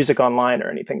music online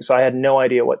or anything. So I had no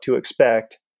idea what to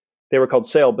expect. They were called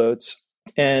Sailboats.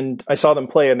 And I saw them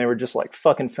play, and they were just like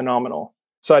fucking phenomenal.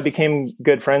 So I became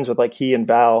good friends with like he and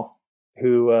Val,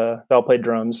 who Val played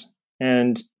drums.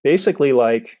 And basically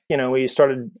like, we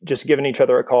started just giving each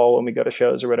other a call when we go to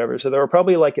shows or whatever. So there were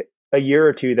probably like a year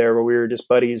or two there where we were just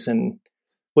buddies and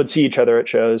would see each other at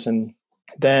shows. And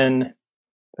then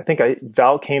I think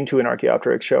Val came to an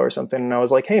Archaeopteryx show or something. And I was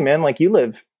like, "Hey man, like we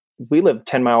live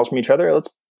 10 miles from each other. Let's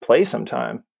play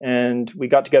sometime." And we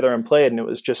got together and played, and it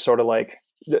was just sort of like,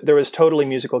 there was totally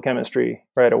musical chemistry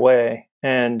right away.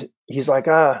 And he's like,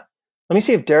 let me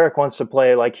see if Derek wants to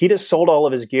play. Like he just sold all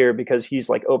of his gear because he's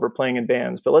like overplaying in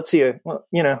bands, but let's see what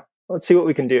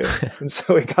we can do. And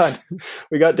so we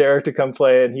got Derek to come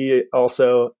play, and he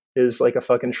also is like a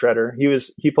fucking shredder.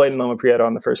 He played in Loma Prieta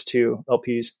on the first 2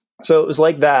 LPs. So it was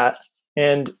like that.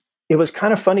 And it was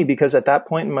kind of funny because at that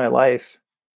point in my life,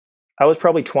 I was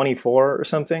probably 24 or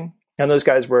something. And those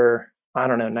guys were, I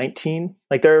don't know, 19,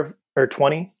 like or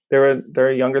 20.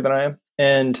 They're younger than I am.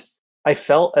 And I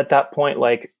felt at that point,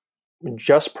 like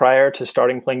just prior to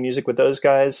starting playing music with those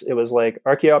guys, it was like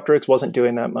Archaeopteryx wasn't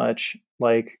doing that much.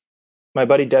 Like my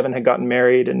buddy Devin had gotten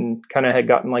married and kind of had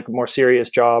gotten like a more serious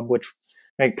job, which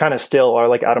I kind of still are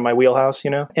like out of my wheelhouse,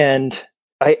 And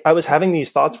I was having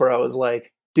these thoughts where I was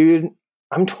like, dude,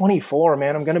 I'm 24,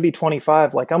 man. I'm going to be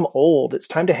 25. Like I'm old. It's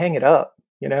time to hang it up,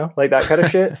 like that kind of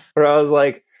shit. Where I was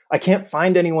like, I can't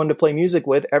find anyone to play music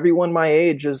with. Everyone my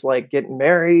age is like getting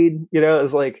married,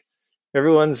 it's like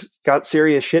everyone's got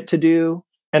serious shit to do.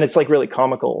 And it's like really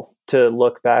comical to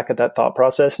look back at that thought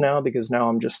process now, because now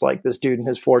I'm just like this dude in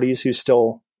his 40s who's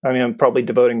still, I'm probably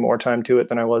devoting more time to it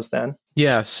than I was then.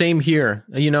 Yeah, same here.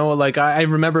 Like I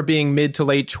remember being mid to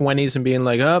late 20s and being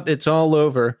like, oh, it's all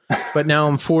over. But now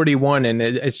I'm 41 and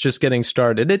it's just getting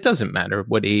started. It doesn't matter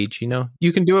what age,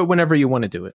 you can do it whenever you want to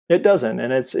do it. It doesn't.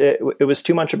 And it was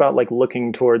too much about like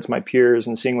looking towards my peers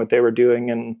and seeing what they were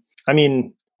doing. And I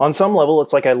mean, on some level,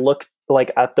 it's like I look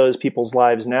like at those people's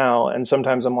lives now. And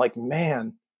sometimes I'm like,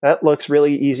 man, that looks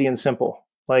really easy and simple.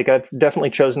 Like I've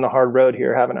definitely chosen the hard road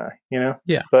here, haven't I?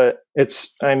 Yeah. But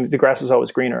the grass is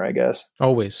always greener, I guess.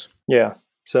 Always. Yeah.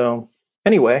 So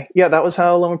anyway, yeah, that was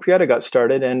how Loma Prieta got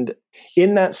started. And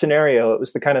in that scenario, it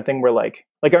was the kind of thing where like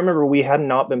I remember we had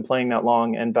not been playing that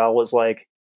long, and Val was like,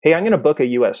 "Hey, I'm going to book a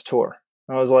US tour."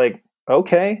 I was like,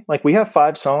 "Okay, like we have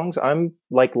 5 songs. I'm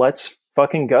like, let's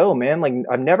fucking go, man." Like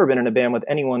I've never been in a band with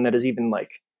anyone that is even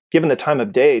like given the time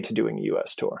of day to doing a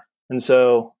US tour. And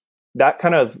so that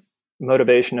kind of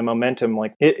motivation and momentum,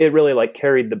 like it really like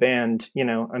carried the band,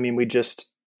 I mean,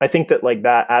 I think that like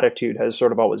that attitude has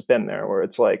sort of always been there, where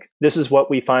it's like, this is what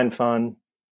we find fun.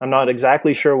 I'm not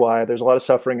exactly sure why. There's a lot of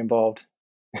suffering involved,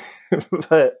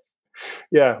 but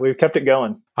yeah, we've kept it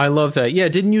going. I love that. Yeah.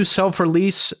 Didn't you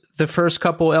self-release the first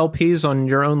couple LPs on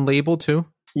your own label too?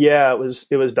 Yeah, it was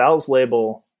Val's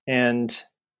label. And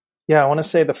yeah, I want to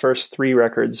say the first three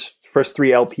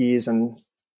LPs, and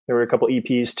there were a couple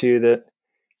EPs too that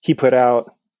he put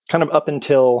out kind of up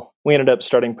until we ended up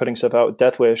starting putting stuff out with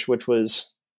Deathwish, which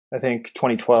was, I think,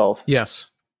 2012. Yes.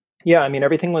 Yeah, I mean,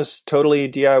 everything was totally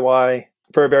DIY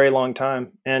for a very long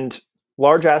time. And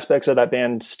large aspects of that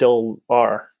band still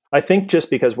are. I think just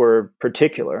because we're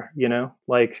particular,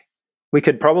 like we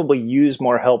could probably use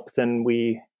more help than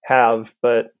we have,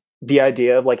 but the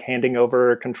idea of like handing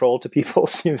over control to people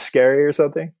seems scary or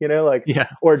something,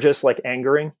 or just like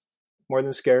angering more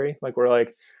than scary. Like we're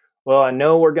like, well, I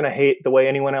know we're going to hate the way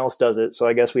anyone else does it, so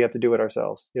I guess we have to do it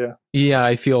ourselves. Yeah. Yeah,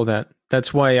 I feel that.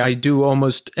 That's why I do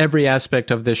almost every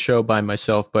aspect of this show by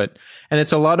myself, and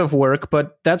it's a lot of work,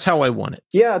 but that's how I want it.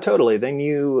 Yeah, totally. Then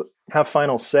you have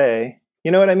final say. You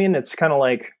know what I mean? It's kind of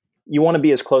like you want to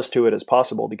be as close to it as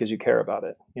possible because you care about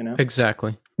it,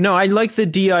 Exactly. No, I like the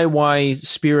DIY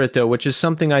spirit though, which is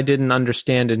something I didn't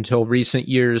understand until recent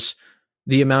years.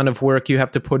 The amount of work you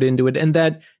have to put into it, and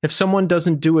that if someone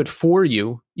doesn't do it for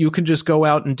you, you can just go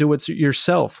out and do it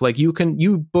yourself. Like you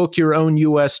book your own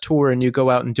US tour and you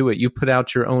go out and do it. You put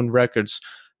out your own records.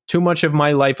 Too much of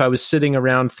my life, I was sitting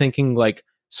around thinking like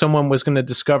someone was going to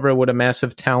discover what a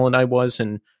massive talent I was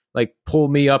and like pull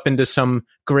me up into some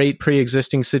great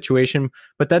pre-existing situation.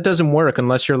 But that doesn't work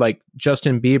unless you're like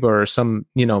Justin Bieber or some,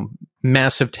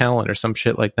 massive talent or some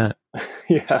shit like that.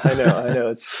 Yeah, I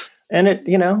know. And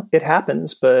it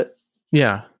happens, but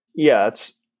yeah,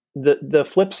 it's the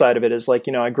flip side of it is like,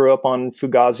 I grew up on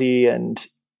Fugazi, and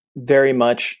very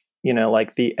much,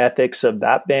 like the ethics of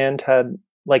that band had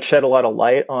like shed a lot of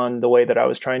light on the way that I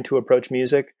was trying to approach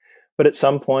music. But at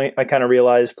some point I kind of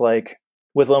realized like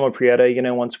with Loma Prieta,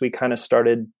 once we kind of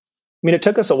started, I mean, it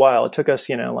took us a while. It took us,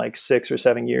 like 6 or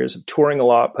 7 years of touring a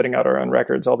lot, putting out our own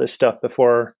records, all this stuff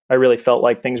before I really felt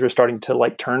like things were starting to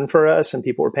like turn for us and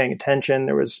people were paying attention.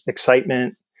 There was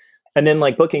excitement. And then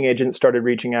like booking agents started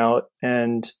reaching out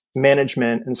and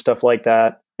management and stuff like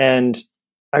that. And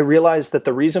I realized that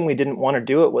the reason we didn't want to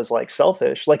do it was like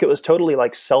selfish. Like it was totally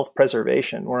like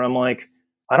self-preservation, where I'm like,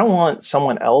 I don't want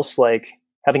someone else like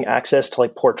having access to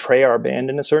like portray our band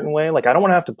in a certain way. Like I don't want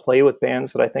to have to play with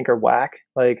bands that I think are whack.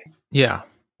 Like, yeah,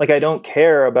 like I don't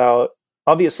care about,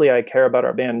 obviously I care about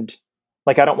our band.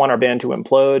 Like I don't want our band to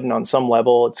implode. And on some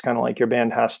level, it's kind of like your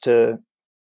band you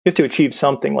have to achieve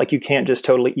something. Like you can't just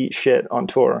totally eat shit on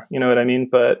tour. You know what I mean?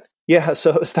 But yeah,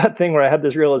 so it was that thing where I had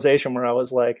this realization where I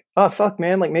was like, oh fuck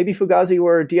man, like maybe Fugazi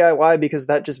were DIY because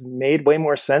that just made way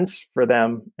more sense for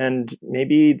them. And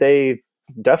maybe they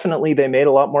made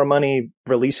a lot more money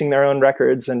releasing their own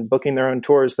records and booking their own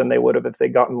tours than they would have if they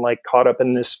gotten like caught up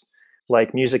in this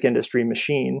like music industry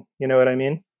machine. You know what I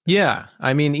mean? Yeah.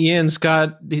 I mean, Ian's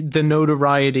got the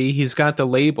notoriety. He's got the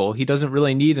label. He doesn't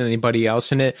really need anybody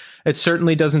else. And it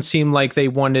certainly doesn't seem like they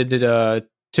wanted it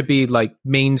to be like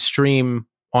mainstream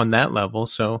on that level.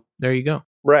 So there you go.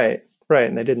 Right.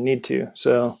 And they didn't need to.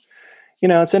 So,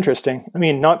 it's interesting. I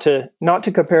mean, not to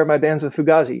compare my bands with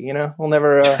Fugazi, we'll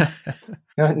never,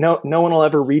 no one will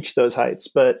ever reach those heights,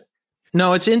 but.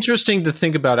 No, it's interesting to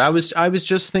think about. I was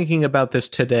just thinking about this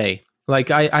today. Like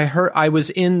I heard, I was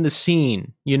in the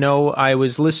scene, I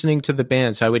was listening to the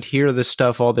bands. I would hear this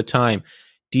stuff all the time,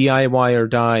 DIY or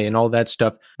die and all that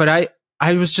stuff. But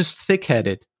I was just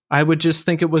thick-headed. I would just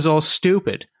think it was all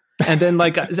stupid. And then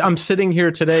like, I'm sitting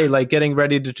here today, like getting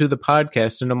ready to do the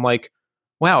podcast. And I'm like,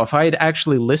 wow, if I had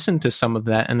actually listened to some of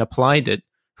that and applied it,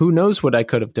 who knows what I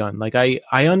could have done? Like I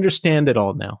understand it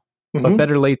all now, but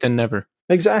better late than never.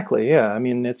 Exactly. Yeah. I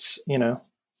mean, it's,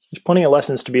 there's plenty of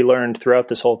lessons to be learned throughout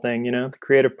this whole thing. The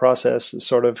creative process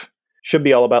is should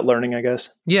be all about learning, I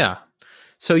guess. Yeah.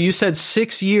 So you said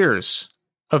 6 years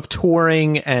of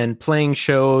touring and playing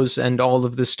shows and all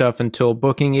of this stuff until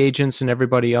booking agents and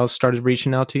everybody else started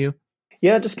reaching out to you?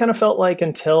 Yeah, it just kind of felt like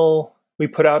until we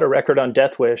put out a record on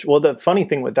Deathwish. Well, the funny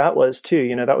thing with that was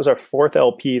too, that was our 4th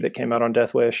LP that came out on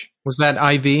Deathwish. Was that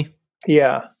IV?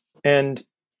 Yeah. And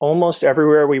almost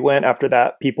everywhere we went after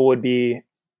that, people would be,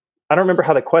 I don't remember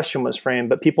how the question was framed,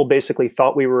 but people basically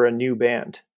thought we were a new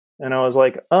band. And I was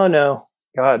like, oh no,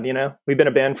 God, we've been we've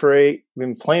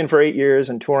been playing for 8 years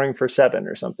and touring for 7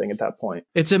 or something at that point.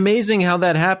 It's amazing how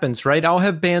that happens, right? I'll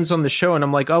have bands on the show and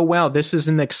I'm like, oh, wow, this is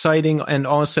an exciting and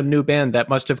awesome new band that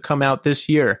must have come out this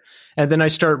year. And then I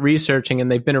start researching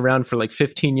and they've been around for like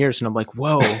 15 years. And I'm like,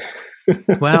 whoa,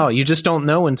 wow, you just don't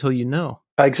know until you know.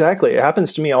 Exactly. It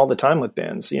happens to me all the time with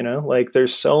bands, like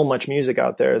there's so much music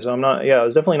out there. So I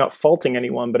was definitely not faulting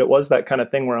anyone, but it was that kind of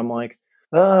thing where I'm like,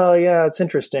 oh yeah, it's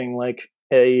interesting. Like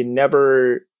I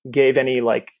never gave any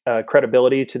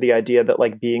credibility to the idea that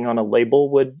like being on a label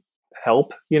would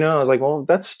help. I was like, well,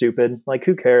 that's stupid. Like,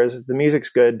 who cares? If the music's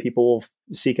good, people will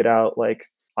seek it out. Like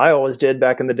I always did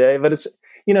back in the day. But it's,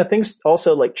 things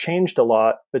also like changed a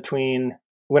lot between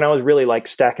when I was really like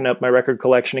stacking up my record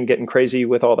collection and getting crazy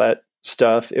with all that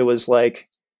stuff. It was like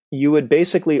you would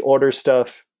basically order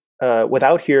stuff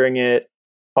without hearing it,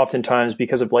 oftentimes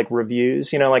because of like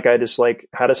reviews. Like I just like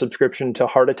had a subscription to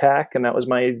Heart Attack, and that was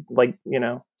my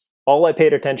all I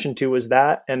paid attention to was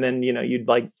that. And then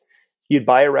you'd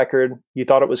buy a record, you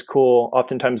thought it was cool.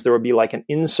 Oftentimes there would be like an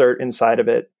insert inside of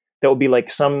it that would be like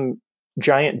some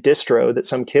giant distro that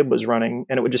some kid was running,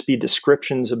 and it would just be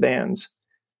descriptions of bands.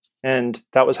 And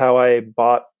that was how I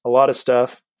bought a lot of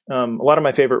stuff. A lot of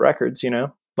my favorite records,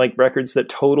 like records that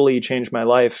totally changed my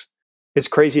life. It's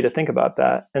crazy to think about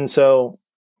that. And so,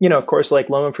 of course, like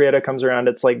Loma Prieta comes around.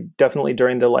 It's like definitely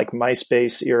during the like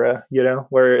MySpace era,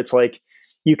 where it's like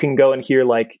you can go and hear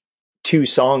like 2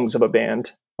 songs of a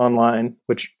band online,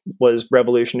 which was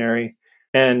revolutionary.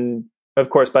 And of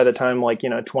course, by the time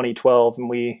 2012, and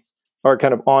we are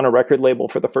kind of on a record label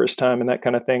for the first time and that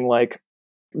kind of thing, like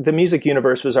the music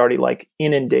universe was already like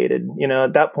inundated.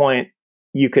 At that point,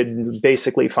 you could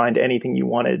basically find anything you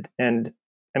wanted. And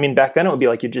I mean, back then it would be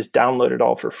like you just download it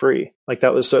all for free. Like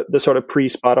that was the sort of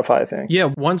pre-Spotify thing.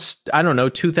 Yeah. Once, I don't know,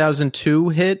 2002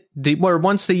 hit,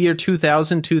 once the year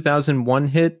 2001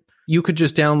 hit, you could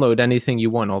just download anything you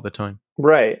want all the time.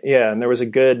 Right. Yeah. And there was a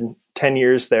good 10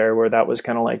 years there where that was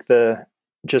kind of like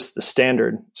just the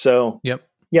standard. So yep.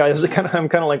 Yeah, I'm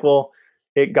kind of like, well,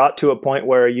 it got to a point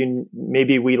where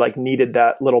maybe we like needed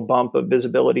that little bump of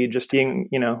visibility, just being,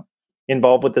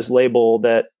 involved with this label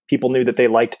that people knew that they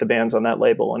liked the bands on that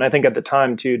label. And I think at the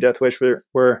time too, Deathwish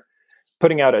were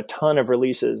putting out a ton of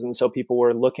releases. And so people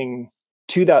were looking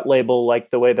to that label like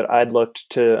the way that I'd looked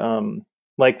to,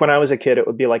 like when I was a kid, it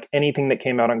would be like anything that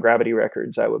came out on Gravity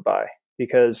Records, I would buy,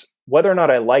 because whether or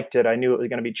not I liked it, I knew it was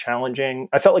going to be challenging.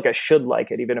 I felt like I should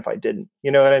like it, even if I didn't.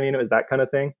 You know what I mean? It was that kind of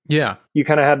thing. Yeah. You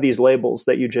kind of have these labels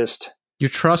that you trust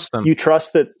them. You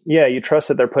trust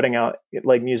that they're putting out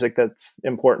like music that's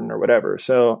important or whatever.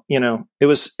 So, it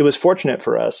was fortunate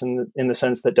for us in the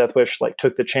sense that Deathwish like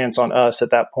took the chance on us at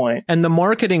that point. And the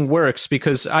marketing works,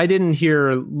 because I didn't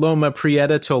hear Loma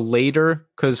Prieta till later,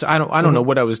 because I don't know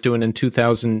what I was doing in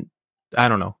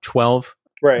 12.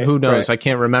 Right. Who knows? Right. I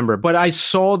can't remember. But I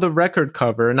saw the record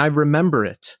cover and I remember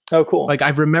it. Oh, cool. Like I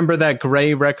remember that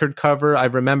gray record cover. I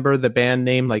remember the band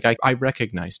name. Like I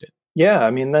recognized it. Yeah.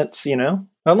 I mean, that's, not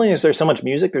only is there so much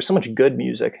music, there's so much good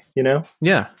music,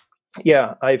 Yeah.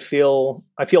 Yeah. I feel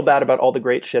bad about all the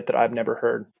great shit that I've never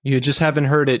heard. You just haven't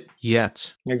heard it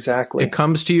yet. Exactly. It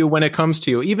comes to you when it comes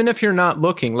to you, even if you're not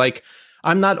looking. Like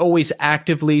I'm not always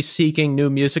actively seeking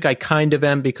new music. I kind of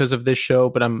am because of this show,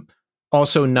 but I'm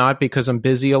also not, because I'm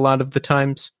busy a lot of the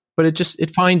times. But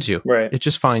it finds you. Right. It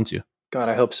just finds you. God,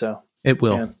 I hope so. It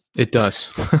will. Yeah. It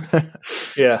does.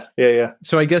 Yeah.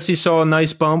 So I guess you saw a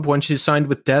nice bump once you signed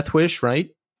with Deathwish, right?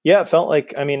 Yeah, it felt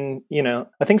like, I mean,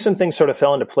 I think some things sort of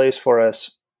fell into place for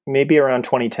us maybe around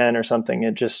 2010 or something.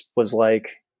 It just was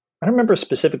like, I don't remember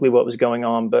specifically what was going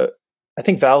on, but I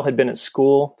think Val had been at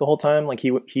school the whole time. Like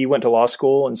he went to law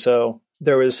school. And so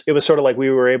it was sort of like we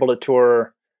were able to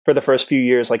tour for the first few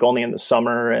years, like only in the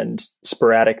summer and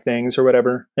sporadic things or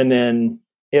whatever. And then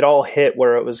it all hit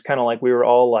where it was kind of like we were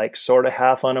all like sort of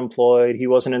half unemployed. He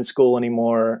wasn't in school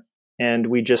anymore. And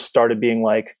we just started being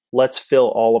like, let's fill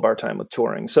all of our time with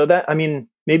touring. So that, I mean,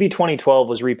 maybe 2012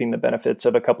 was reaping the benefits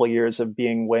of a couple of years of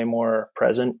being way more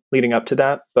present leading up to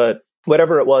that. But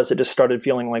whatever it was, it just started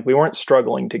feeling like we weren't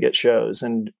struggling to get shows.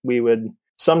 And we would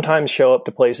sometimes show up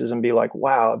to places and be like,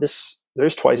 wow,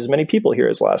 there's twice as many people here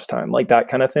as last time, like that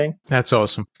kind of thing. That's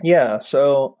awesome. Yeah.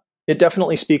 So it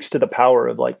definitely speaks to the power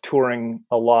of like touring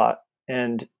a lot.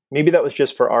 And maybe that was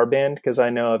just for our band, because I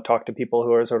know I've talked to people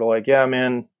who are sort of like, yeah,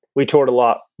 man, we toured a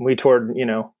lot. We toured,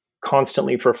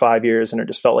 constantly for 5 years, and it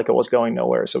just felt like it was going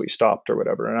nowhere. So we stopped or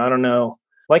whatever. And I don't know,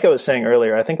 like I was saying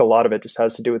earlier, I think a lot of it just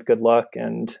has to do with good luck.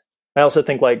 And I also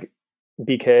think like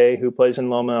BK, who plays in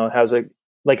Loma, has a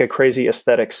crazy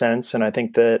aesthetic sense. And I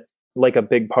think that like a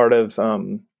big part of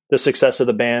the success of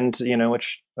the band,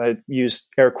 which I use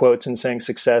air quotes in saying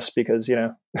success because,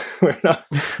 we're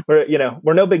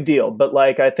no big deal. But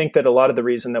like, I think that a lot of the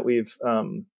reason that we've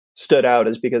stood out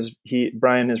is because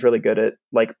Brian is really good at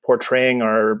like portraying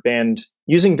our band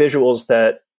using visuals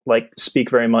that like speak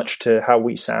very much to how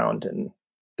we sound and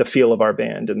the feel of our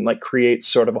band and like creates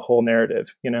sort of a whole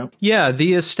narrative, Yeah,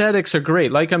 the aesthetics are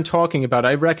great. Like I'm talking about,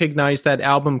 I recognize that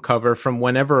album cover from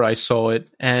whenever I saw it.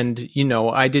 And,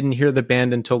 I didn't hear the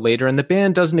band until later. And the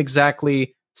band doesn't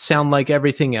exactly sound like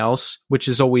everything else, which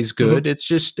is always good. Mm-hmm. It's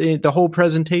just the whole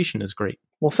presentation is great.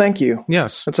 Well, thank you.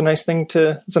 Yes. It's a nice thing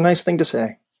to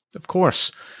say. Of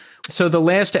course. So the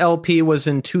last LP was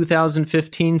in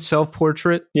 2015,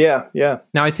 Self-Portrait? Yeah.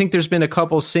 Now, I think there's been a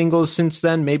couple singles since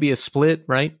then, maybe a split,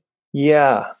 right?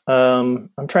 Yeah. I'm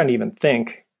trying to even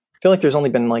think. I feel like there's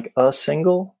only been like a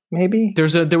single, maybe?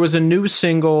 There was a new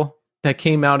single that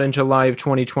came out in July of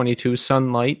 2022,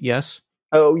 Sunlight, yes?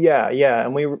 Oh, yeah.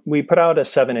 And we put out a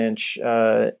 7-inch,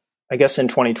 I guess in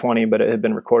 2020, but it had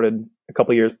been recorded a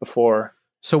couple years before.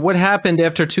 So what happened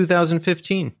after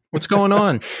 2015? What's going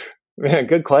on? Yeah,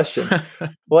 good question.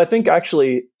 Well, I think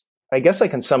actually, I guess I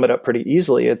can sum it up pretty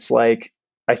easily. It's like,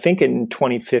 I think in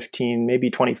 2015, maybe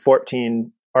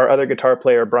 2014, our other guitar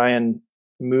player, Brian,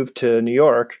 moved to New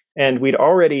York. And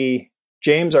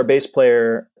James, our bass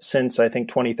player, since I think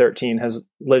 2013,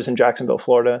 lives in Jacksonville,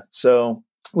 Florida. So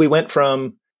we went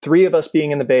from 3 of us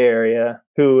being in the Bay Area,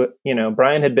 who,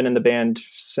 Brian had been in the band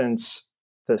since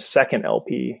the second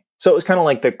LP. So it was kind of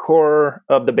like the core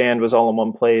of the band was all in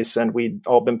one place, and we'd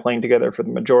all been playing together for the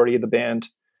majority of the band.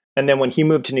 And then when he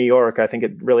moved to New York, I think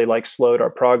it really like slowed our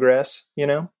progress,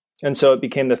 And so it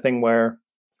became the thing where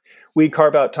we'd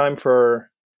carve out time for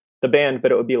the band,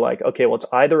 but it would be like, okay, well, it's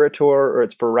either a tour or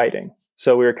it's for writing.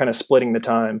 So we were kind of splitting the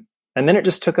time. And then it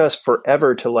just took us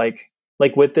forever to like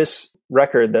with this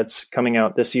record that's coming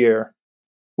out this year,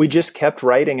 we just kept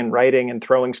writing and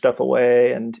throwing stuff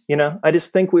away. And, I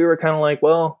just think we were kind of like,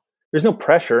 well, there's no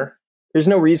pressure. There's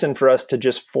no reason for us to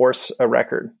just force a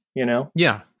record,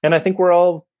 Yeah. And I think we're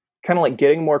all kind of like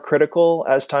getting more critical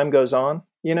as time goes on,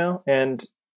 And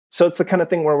so it's the kind of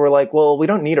thing where we're like, well, we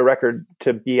don't need a record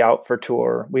to be out for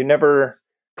tour. We never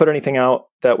put anything out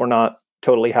that we're not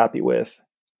totally happy with.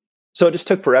 So it just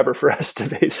took forever for us to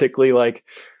basically like,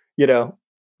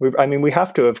 we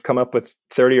have to have come up with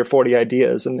 30 or 40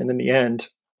 ideas. And then in the end,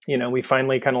 we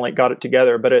finally kind of like got it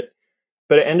together, but it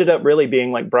ended up really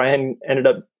being like Brian ended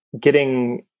up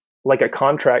getting like a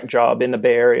contract job in the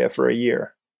Bay Area for a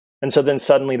year. And so then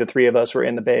suddenly the 3 of us were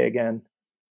in the Bay again.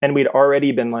 And we'd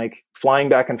already been like flying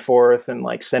back and forth and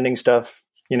like sending stuff,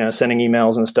 sending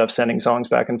emails and stuff, sending songs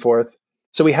back and forth.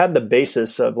 So we had the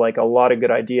basis of like a lot of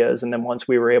good ideas. And then once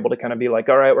we were able to kind of be like,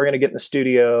 all right, we're going to get in the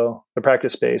studio, the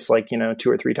practice space, like, 2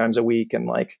 or 3 times a week and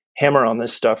like hammer on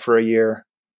this stuff for a year.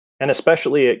 And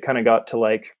especially it kind of got to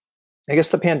like, I guess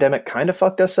the pandemic kind of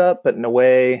fucked us up, but in a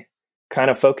way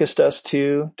kind of focused us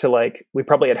to like, we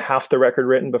probably had half the record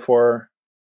written before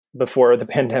the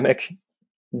pandemic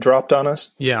dropped on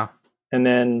us. Yeah. And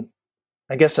then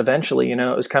I guess eventually, it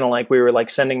was kind of like we were like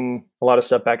sending a lot of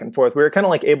stuff back and forth. We were kind of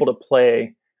like able to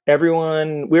play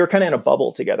everyone. We were kind of in a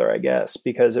bubble together, I guess,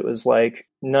 because it was like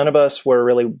none of us were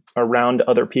really around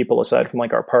other people aside from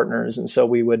like our partners. And so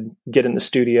we would get in the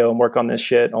studio and work on this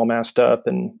shit all masked up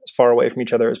and as far away from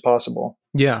each other as possible.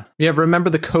 Yeah. Yeah. Remember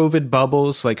the COVID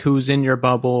bubbles? Like who's in your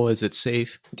bubble? Is it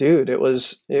safe? Dude, it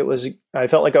was, I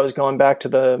felt like I was going back to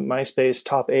the MySpace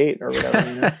top 8 or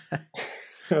whatever.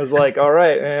 I was like, all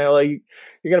right, well, you're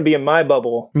going to be in my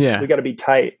bubble. Yeah. We got to be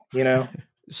tight,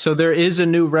 So there is a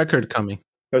new record coming.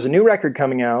 There's a new record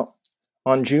coming out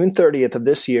on June 30th of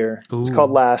this year. Ooh. It's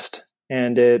called Last.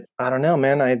 And I don't know,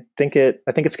 man. I think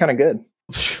it's kind of good.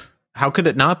 How could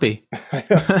it not be?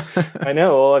 I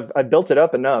know. Well, I built it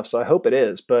up enough, so I hope it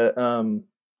is. But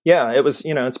yeah, it was,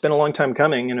 it's been a long time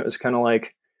coming. And it was kind of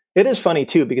like, it is funny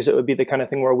too, because it would be the kind of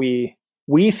thing where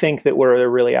we think that we're a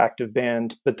really active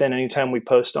band, but then anytime we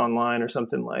post online or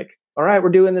something like, all right, we're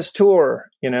doing this tour,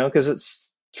 because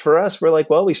it's for us, we're like,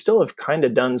 well, we still have kind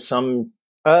of done some,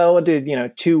 we'll do,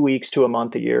 2 weeks to a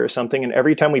month a year or something. And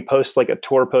every time we post like a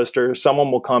tour poster,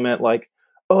 someone will comment like,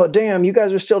 oh, damn, you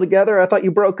guys are still together. I thought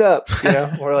you broke up.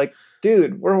 We're like,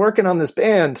 dude, we're working on this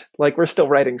band. Like we're still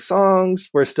writing songs.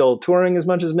 We're still touring as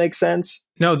much as makes sense.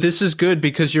 No, this is good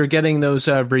because you're getting those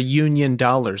reunion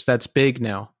dollars. That's big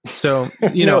now. So,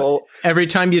 every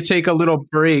time you take a little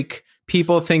break,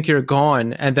 people think you're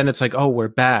gone. And then it's like, oh, we're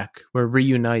back. We're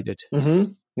reunited.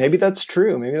 Mm-hmm. Maybe that's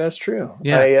true.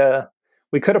 Yeah.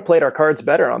 We could have played our cards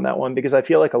better on that one because I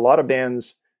feel like a lot of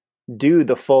bands do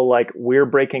the full, like, we're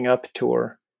breaking up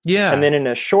tour. Yeah. And then in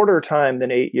a shorter time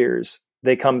than 8 years,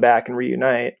 they come back and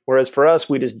reunite. Whereas for us,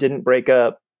 we just didn't break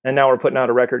up. And now we're putting out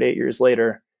a record 8 years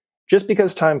later, just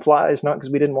because time flies, not because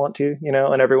we didn't want to,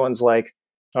 and everyone's like,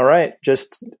 all right,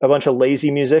 just a bunch of lazy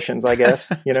musicians, I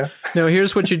guess, No,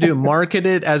 here's what you do. Market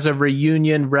it as a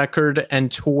reunion record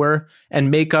and tour and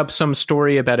make up some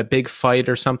story about a big fight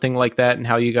or something like that and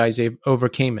how you guys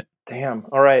overcame it. Damn.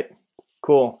 All right.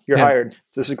 Cool. You're hired.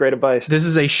 This is great advice. This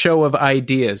is a show of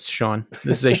ideas, Sean.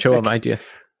 This is a show of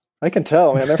ideas. I can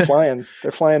tell, man. They're flying.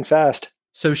 They're flying fast.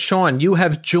 So, Sean, you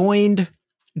have joined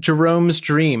Jeromes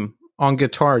Dream on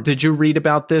guitar. Did you read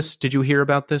about this? Did you hear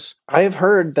about this? I have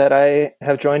heard that I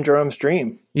have joined Jeromes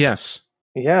Dream. Yes.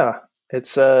 Yeah.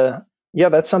 It's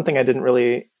that's something I didn't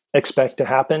really expect to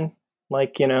happen.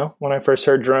 Like, when I first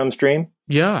heard Jeromes Dream.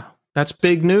 Yeah. That's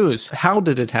big news. How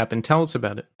did it happen? Tell us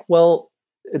about it. Well,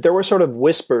 there were sort of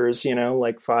whispers,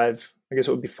 like I guess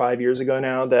it would be 5 years ago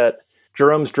now, that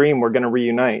Jeromes Dream were going to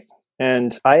reunite.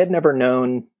 And I had never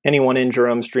known anyone in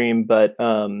Jeromes Dream, but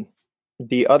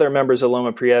the other members of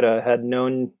Loma Prieta had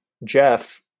known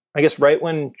Jeff, I guess right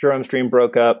when Jeromes Dream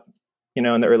broke up, in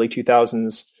the early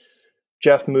 2000s.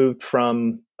 Jeff moved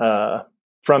from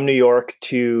New York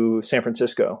to San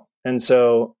Francisco. And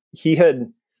so he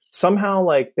had somehow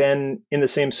been in the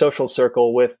same social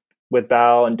circle with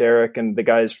Val and Derek and the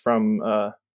guys from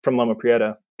Loma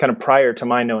Prieta kind of prior to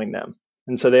my knowing them.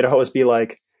 And so they'd always be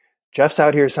like, Jeff's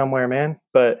out here somewhere, man.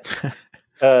 But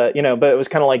but it was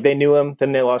kind of like they knew him,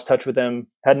 then they lost touch with him,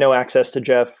 had no access to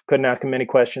Jeff, couldn't ask him any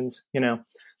questions,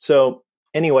 So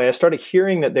anyway, I started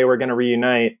hearing that they were going to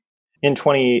reunite in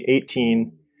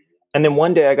 2018. And then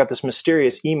one day I got this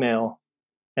mysterious email,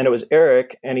 and it was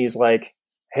Eric, and he's like,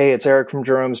 hey, it's Eric from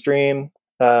Jeromes Dream.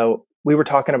 We were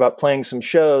talking about playing some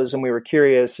shows, and we were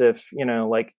curious if,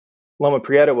 Loma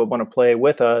Prieta would want to play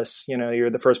with us. You're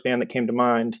the first band that came to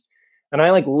mind. And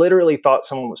I literally thought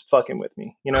someone was fucking with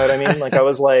me. You know what I mean? I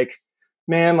was like,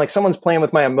 man, someone's playing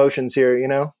with my emotions here,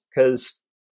 because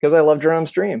I love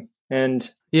Jeromes Dream.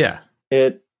 And yeah,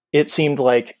 it seemed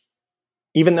like,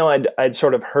 even though I'd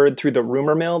sort of heard through the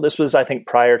rumor mill, this was, I think,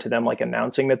 prior to them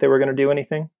announcing that they were going to do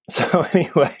anything. So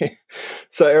anyway,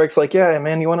 so Eric's like, yeah,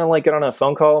 man, you want to get on a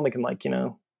phone call and we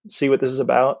can see what this is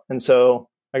about. And so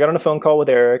I got on a phone call with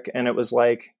Eric, and it was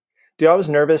like, dude, I was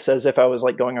nervous as if I was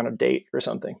going on a date or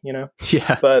something,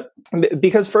 Yeah. But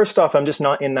because first off, I'm just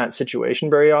not in that situation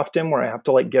very often where I have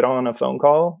to get on a phone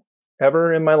call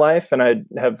ever in my life. And I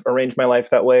have arranged my life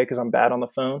that way because I'm bad on the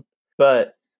phone.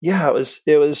 But yeah,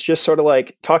 it was just sort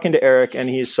of talking to Eric, and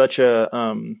he's such a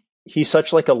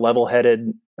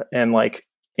level-headed and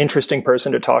interesting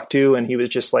person to talk to. And he was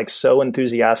just so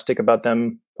enthusiastic about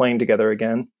them playing together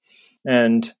again,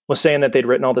 and was saying that they'd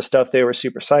written all the stuff they were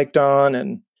super psyched on,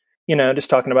 and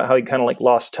just talking about how he kind of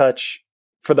lost touch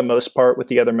for the most part with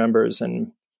the other members,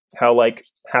 and how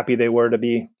happy they were to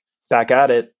be back at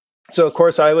it. So of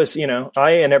course I was,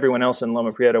 I and everyone else in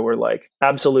Loma Prieta were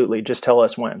absolutely, just tell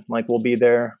us when. We'll be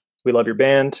there. We love your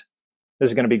band.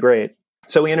 This is going to be great.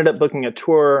 So we ended up booking a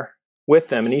tour with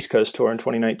them, an East Coast tour in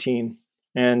 2019,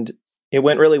 and it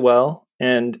went really well.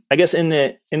 And I guess in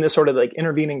the sort of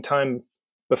intervening time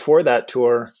before that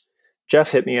tour,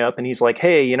 Jeff hit me up and he's like,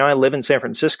 hey, I live in San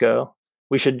Francisco.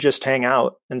 We should just hang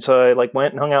out. And so I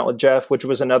went and hung out with Jeff, which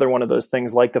was another one of those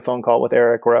things like the phone call with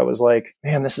Eric, where I was like,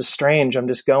 man, this is strange. I'm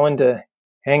just going to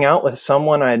hang out with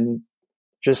someone.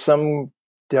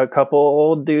 A couple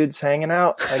old dudes hanging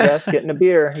out, I guess, getting a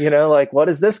beer, what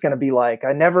is this going to be like?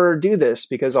 I never do this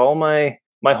because all my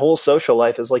whole social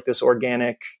life is this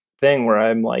organic thing where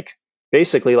I'm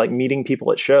basically meeting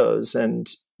people at shows and,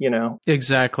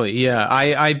 Exactly. Yeah.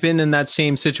 I've been in that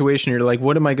same situation. You're like,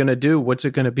 what am I going to do? What's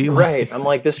it going to be like? Right. I'm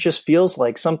like, this just feels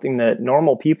like something that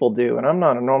normal people do. And I'm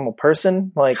not a normal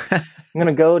person. I'm going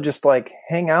to go just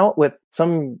hang out with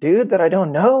some dude that I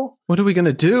don't know. What are we going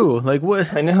to do?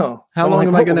 What? I know. How long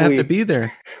am I going to have to be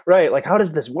there? Right. How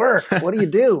does this work? What do you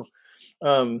do?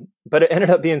 But it ended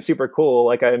up being super cool.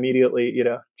 I immediately,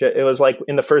 it was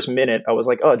in the first minute, I was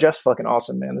like, oh, Jeff's fucking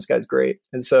awesome, man. This guy's great.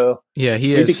 And so yeah,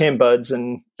 we became buds,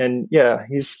 and yeah,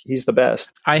 he's the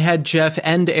best. I had Jeff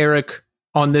and Eric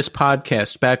on this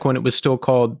podcast back when it was still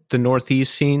called the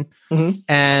Northeast Scene,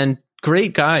 and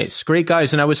great guys.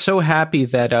 And I was so happy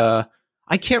that,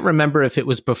 I can't remember if it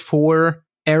was before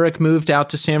Eric moved out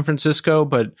to San Francisco,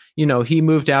 but he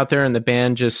moved out there and the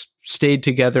band just stayed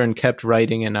together and kept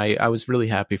writing, and I was really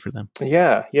happy for them.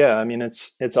 Yeah. I mean,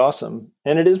 it's awesome.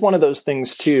 And it is one of those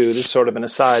things too, this is sort of an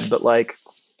aside, but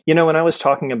when I was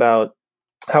talking about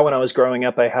how when I was growing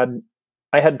up, I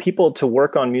had people to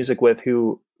work on music with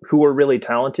who were really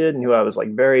talented and who I was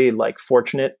very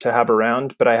fortunate to have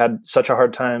around, but I had such a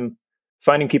hard time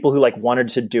finding people who wanted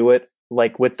to do it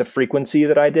like with the frequency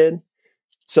that I did.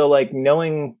 So like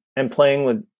knowing and playing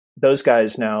with those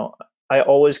guys now, I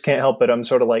always can't help it. I'm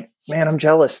sort of like, man, I'm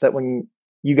jealous that when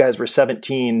you guys were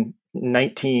 17,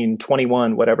 19,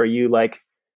 21, whatever, you like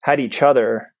had each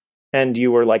other and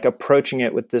you were like approaching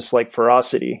it with this like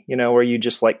ferocity, you know, where you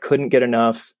just like couldn't get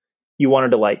enough. You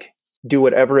wanted to like do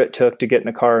whatever it took to get in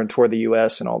a car and tour the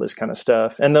US and all this kind of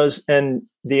stuff. And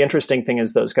the interesting thing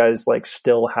is those guys like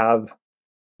still have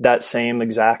that same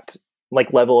exact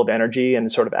like level of energy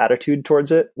and sort of attitude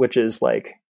towards it, which is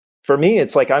like, for me,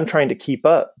 it's like I'm trying to keep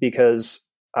up because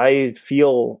I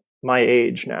feel my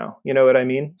age now. You know what I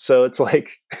mean? So it's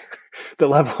like the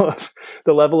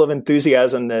level of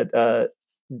enthusiasm that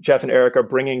Jeff and Eric are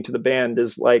bringing to the band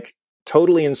is like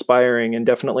totally inspiring, and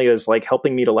definitely is like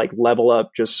helping me to like level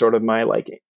up just sort of my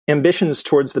like ambitions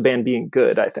towards the band being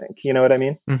good, I think. You know what I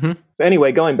mean? Mm-hmm. But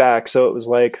anyway, going back, so it was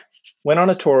like went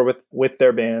on a tour with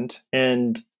their band,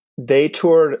 and they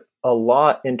toured a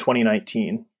lot in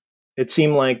 2019. It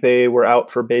seemed like they were out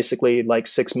for basically like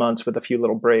 6 months with a few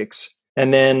little breaks.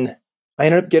 And then I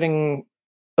ended up getting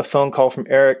a phone call from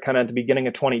Eric kind of at the beginning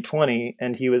of 2020.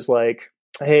 And he was like,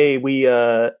 hey, we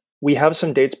have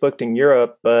some dates booked in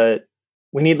Europe, but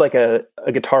we need like a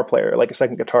guitar player, like a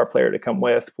second guitar player to come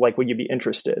with. Like, would you be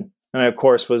interested? And I, of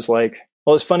course, was like,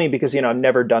 well, it's funny because, you know,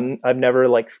 I've never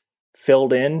like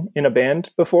filled in a band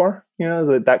before, you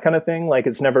know, that kind of thing. Like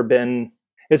it's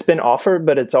been offered,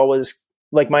 but it's always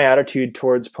like my attitude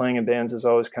towards playing in bands has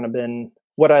always kind of been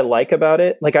what I like about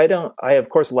it. Like I of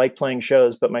course like playing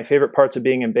shows, but my favorite parts of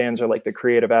being in bands are like the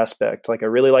creative aspect. Like I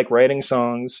really like writing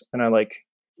songs, and I like,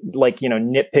 you know,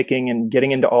 nitpicking and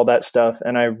getting into all that stuff.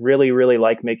 And I really, really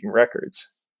like making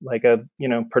records. Like you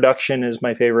know, production is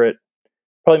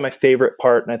probably my favorite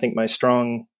part. And I think my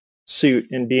strong suit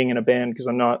in being in a band, because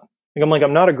I'm not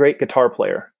a great guitar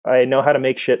player. I know how to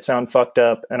make shit sound fucked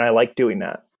up, and I like doing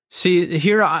that. See,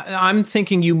 here I'm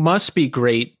thinking you must be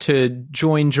great to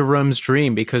join Jerome's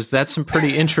Dream, because that's some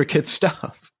pretty intricate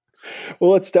stuff.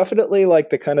 Well, it's definitely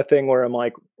like the kind of thing where I'm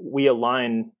like, we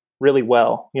align really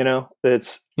well, you know?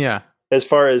 It's, yeah. As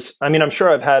far as, I mean, I'm sure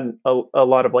I've had a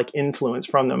lot of like influence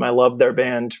from them. I love their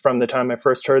band from the time I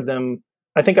first heard them.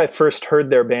 I think I first heard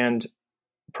their band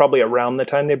probably around the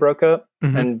time they broke up,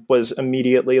 mm-hmm. and was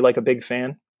immediately like a big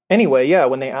fan. Anyway, yeah,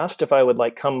 when they asked if I would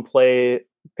like come play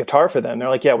guitar for them, they're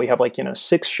like, yeah, we have like, you know,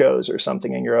 6 shows or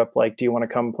something in Europe. Like, do you want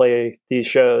to come play these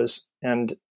shows?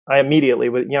 And I immediately,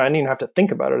 you know, I didn't even have to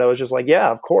think about it. I was just like, yeah,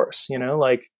 of course, you know,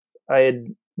 like I had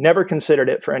never considered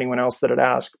it for anyone else that had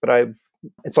asked, but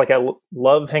it's like, I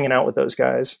love hanging out with those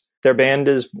guys. Their band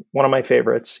is one of my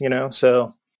favorites, you know,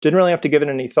 so didn't really have to give it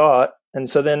any thought. And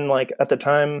so then like at the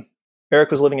time, Eric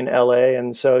was living in LA.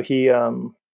 And so he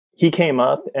came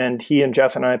up, and he and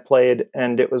Jeff and I played,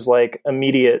 and it was like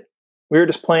immediate. We were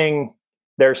just playing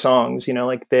their songs, you know,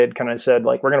 like they had kind of said,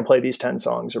 like, we're going to play these 10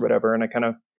 songs or whatever. And I kind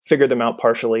of figured them out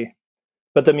partially,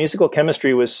 but the musical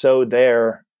chemistry was so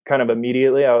there kind of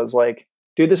immediately. I was like,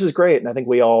 dude, this is great. And I think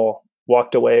we all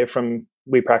walked away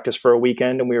we practiced for a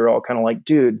weekend, and we were all kind of like,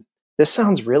 dude, this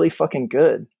sounds really fucking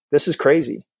good. This is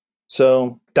crazy.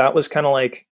 So that was kind of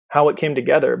like how it came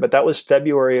together. But that was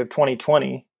February of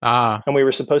 2020. And we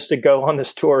were supposed to go on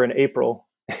this tour in April.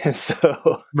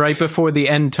 So right before the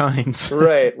end times.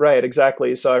 right,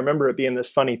 exactly. So I remember it being this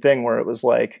funny thing where it was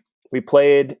like we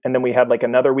played, and then we had like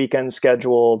another weekend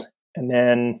scheduled, and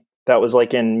then that was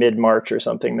like in mid-March or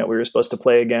something that we were supposed to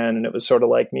play again. And it was sort of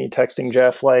like me texting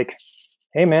Jeff like,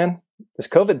 hey man, this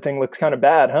COVID thing looks kind of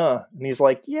bad, huh? And he's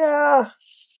like, yeah,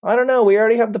 I don't know. We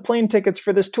already have the plane tickets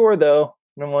for this tour though.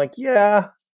 And I'm like, yeah,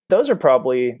 this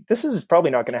is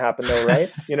probably not going to happen though,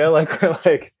 right? You know, like we're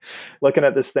like looking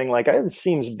at this thing like, it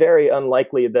seems very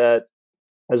unlikely that,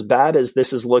 as bad as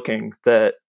this is looking,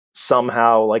 that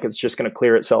somehow like it's just going to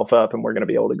clear itself up and we're going to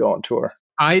be able to go on tour.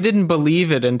 I didn't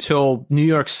believe it until New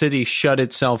York City shut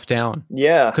itself down.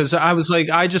 Yeah. Because I was like,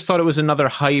 I just thought it was another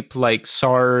hype like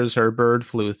SARS or bird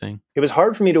flu thing. It was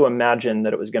hard for me to imagine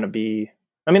that it was going to be,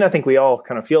 I mean, I think we all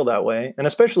kind of feel that way. And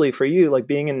especially for you, like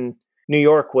being in New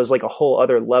York was like a whole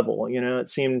other level, you know. It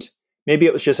seemed, maybe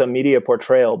it was just a media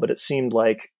portrayal, but it seemed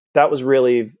like that was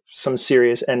really some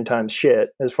serious end times shit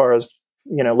as far as,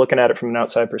 you know, looking at it from an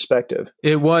outside perspective.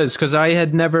 It was, because I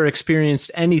had never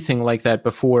experienced anything like that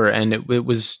before, and it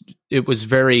was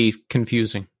very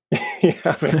confusing. Yeah,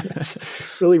 I mean, it's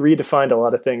really redefined a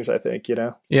lot of things, I think, you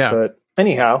know. Yeah. But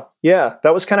anyhow, yeah,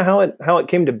 that was kind of how it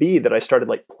came to be that I started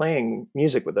like playing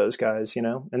music with those guys, you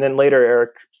know. And then later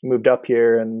Eric moved up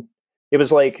here, and it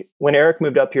was like when Eric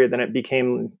moved up here, then it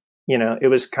became, you know, it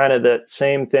was kind of that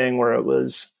same thing where it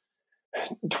was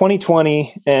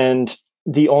 2020, and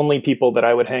the only people that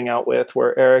I would hang out with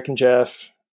were Eric and Jeff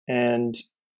and,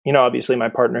 obviously my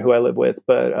partner who I live with,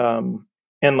 but,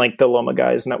 and like the Loma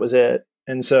guys, and that was it.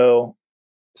 And so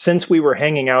since we were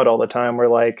hanging out all the time, we're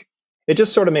like, it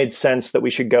just sort of made sense that we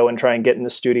should go and try and get in the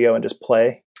studio and just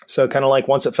play. So kind of like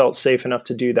once it felt safe enough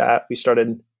to do that, we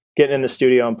started getting in the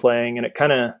studio and playing, and it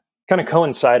kind of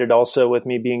coincided also with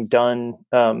me being done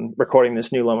recording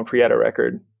this new Loma Prieta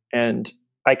record. And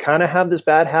I kind of have this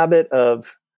bad habit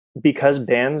of, because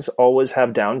bands always have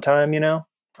downtime,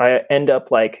 I end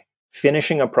up like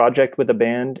finishing a project with a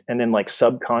band, and then like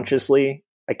subconsciously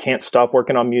I can't stop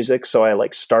working on music, so I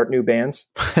like start new bands.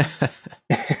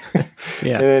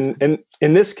 Yeah. And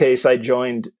in this case, I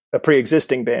joined a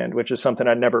pre-existing band, which is something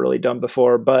I'd never really done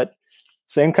before, but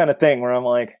same kind of thing where I'm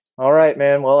like, all right,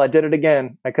 man, well, I did it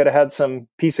again. I could have had some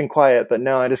peace and quiet, but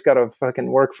no, I just got to fucking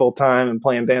work full time and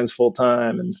play in bands full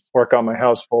time and work on my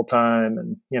house full time.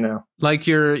 And, like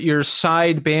your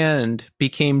side band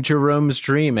became Jeromes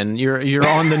Dream, and you're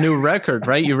on the new record,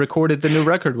 right? You recorded the new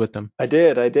record with them. I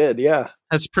did. Yeah.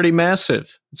 That's pretty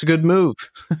massive. It's a good move.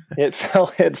 It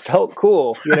felt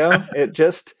cool. It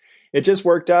just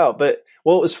worked out. But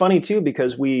well, it was funny too,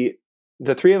 because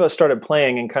the three of us started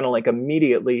playing, and kind of like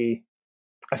immediately,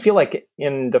 I feel like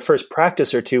in the first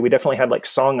practice or two, we definitely had like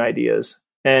song ideas.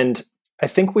 And I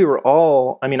think we were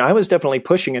all, I was definitely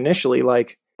pushing initially,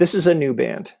 like, this is a new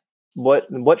band.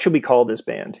 What should we call this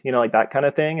band? Like that kind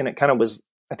of thing. And it kind of was,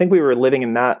 I think we were living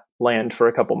in that land for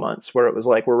a couple months, where it was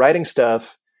like, we're writing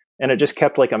stuff, and it just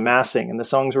kept like amassing, and the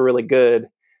songs were really good.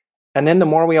 And then the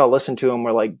more we all listened to them,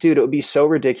 we're like, dude, it would be so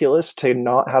ridiculous to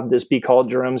not have this be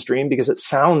called Jeromes Dream, because it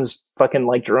sounds fucking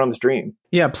like Jeromes Dream.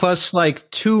 Yeah, plus like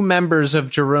two members of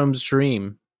Jeromes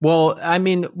Dream. Well,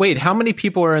 wait, how many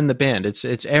people are in the band?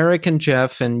 It's Eric and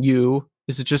Jeff and you.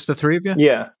 Is it just the three of you?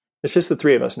 Yeah, it's just the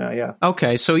three of us now, yeah.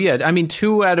 Okay, so yeah,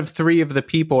 2 out of 3 of the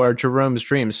people are Jeromes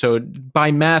Dream. So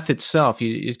by math itself,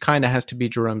 it kind of has to be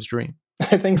Jeromes Dream.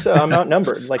 I think so. I'm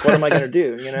outnumbered. Like, what am I going to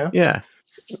do, Yeah.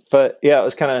 But yeah,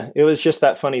 it was just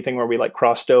that funny thing where we like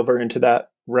crossed over into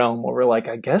that realm where we're like,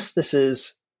 I guess this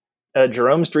is a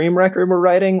Jeromes Dream record we're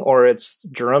writing, or it's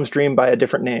Jeromes Dream by a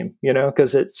different name,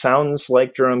 because it sounds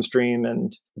like Jeromes Dream.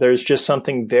 And there's just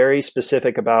something very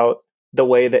specific about the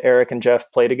way that Eric and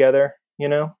Jeff play together,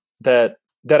 that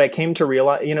I came to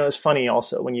realize. It's funny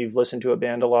also when you've listened to a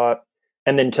band a lot,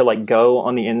 and then to like go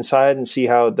on the inside and see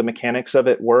how the mechanics of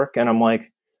it work. And I'm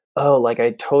like, oh, like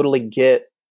I totally get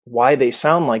why they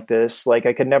sound like this. Like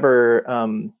I could never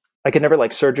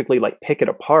like surgically like pick it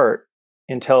apart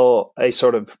until I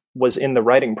sort of was in the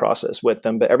writing process with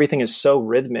them. But everything is so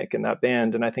rhythmic in that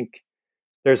band. And I think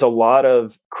there's a lot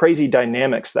of crazy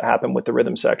dynamics that happen with the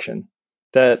rhythm section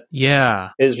that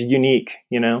is unique,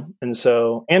 and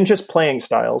so, and just playing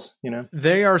styles,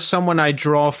 They are someone I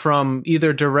draw from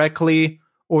either directly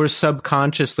or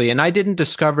subconsciously. And I didn't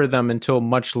discover them until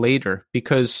much later,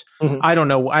 because I don't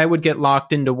know, I would get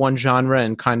locked into one genre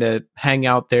and kind of hang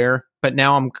out there. But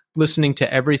now I'm listening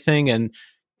to everything. And,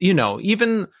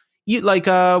 even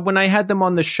when I had them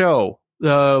on the show,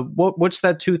 what's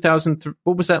that 2003?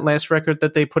 What was that last record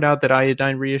that they put out that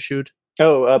Iodine reissued?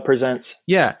 Oh, Presents.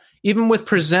 Yeah. Even with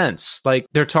Presents, like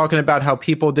they're talking about how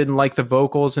people didn't like the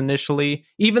vocals initially,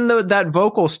 even though that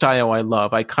vocal style I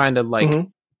love, I kind of like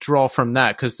draw from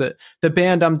that, because the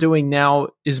band I'm doing now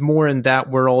is more in that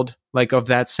world, like of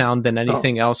that sound, than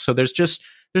anything else. So there's just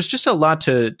a lot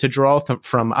to draw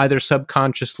from, either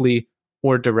subconsciously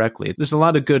or directly. There's a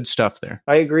lot of good stuff there.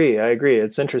 I agree.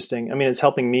 It's interesting. It's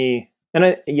helping me, and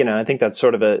I think that's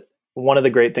sort of one of the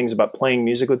great things about playing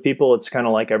music with people. It's kind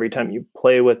of like every time you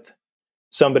play with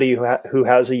somebody who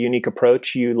has a unique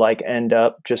approach, you like end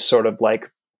up just sort of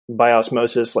like by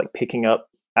osmosis, like picking up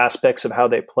aspects of how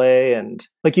they play, and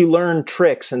like you learn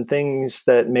tricks and things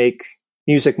that make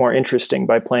music more interesting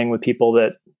by playing with people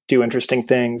that do interesting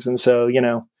things. And so,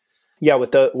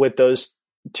 with those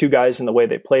two guys and the way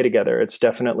they play together, it's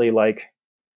definitely like,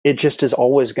 it just is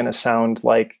always going to sound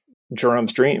like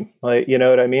Jeromes Dream. Like, you know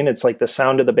what I mean? It's like the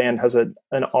sound of the band has an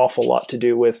awful lot to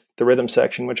do with the rhythm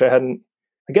section, which I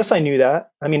guess I knew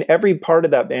that. Every part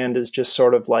of that band is just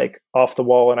sort of like off the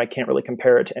wall, and I can't really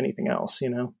compare it to anything else,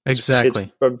 Exactly.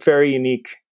 It's a very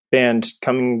unique band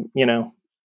coming,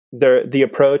 the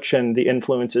approach and the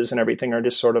influences and everything are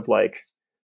just sort of like,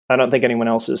 I don't think anyone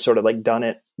else has sort of like done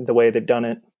it the way they've done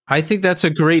it. I think that's a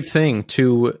great thing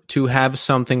to have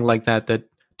something like that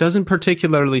doesn't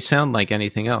particularly sound like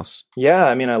anything else. Yeah.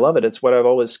 I love it. It's what I've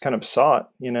always kind of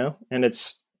sought, and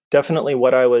it's definitely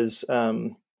what I was,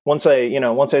 once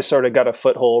I sort of got a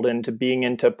foothold into being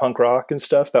into punk rock and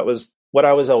stuff, that was what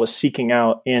I was always seeking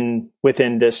out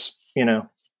within this,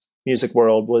 music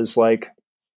world was like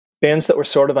bands that were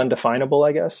sort of undefinable,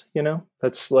 I guess,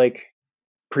 that's like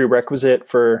prerequisite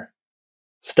for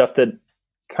stuff that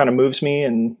kind of moves me.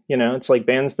 And, it's like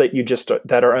bands that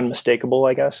that are unmistakable,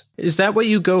 I guess. Is that what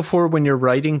you go for when you're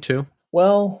writing too?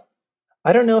 Well,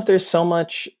 I don't know if there's so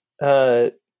much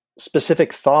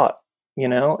specific thought,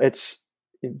 it's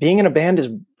being in a band is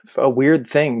a weird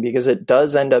thing because it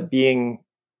does end up being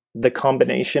the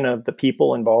combination of the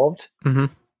people involved. Mm-hmm.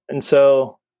 And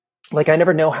so like, I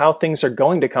never know how things are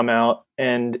going to come out,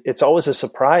 and it's always a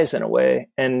surprise in a way.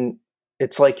 And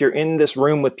it's like, you're in this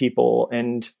room with people,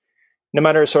 and no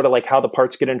matter sort of like how the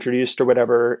parts get introduced or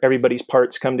whatever, everybody's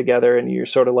parts come together, and you're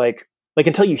sort of like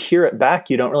until you hear it back,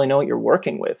 you don't really know what you're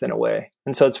working with in a way.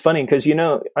 And so it's funny because,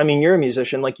 you're a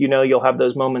musician, like, you'll have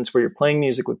those moments where you're playing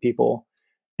music with people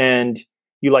and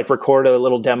you like record a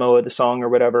little demo of the song or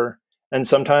whatever. And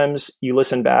sometimes you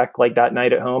listen back like that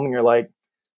night at home and you're like,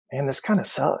 man, this kind of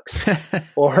sucks.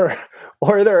 or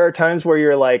there are times where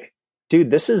you're like, dude,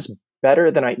 this is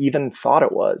better than I even thought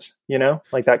it was,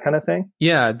 like that kind of thing.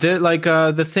 Yeah.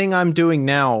 The thing I'm doing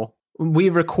now, we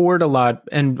record a lot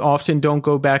and often don't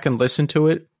go back and listen to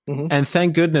it. Mm-hmm. And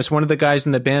thank goodness one of the guys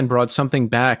in the band brought something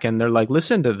back and they're like,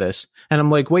 listen to this. And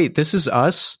I'm like, wait, this is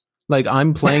us? Like,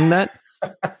 I'm playing that?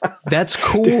 That's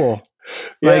cool.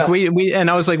 Yeah. Like we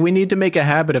and I was like, we need to make a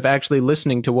habit of actually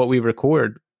listening to what we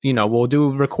record. We'll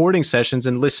do recording sessions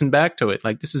and listen back to it.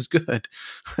 Like, this is good.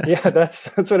 Yeah,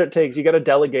 that's what it takes. You got to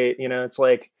delegate, it's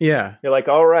like, yeah, you're like,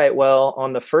 all right, well,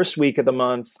 on the first week of the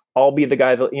month, I'll be the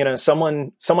guy that,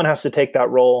 someone has to take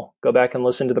that role, go back and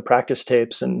listen to the practice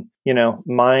tapes and,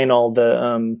 mine all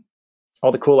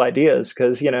the cool ideas.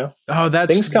 Cause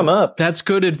things come up. That's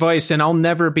good advice. And I'll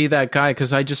never be that guy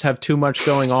cause I just have too much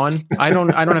going on. I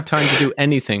don't have time to do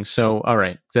anything. So, all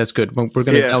right, that's good. We're going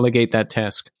to delegate that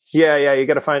task. Yeah. You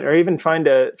got to find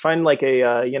like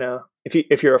a,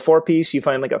 if you're a 4-piece, you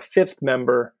find like a 5th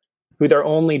member who their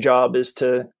only job is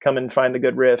to come and find the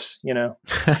good riffs,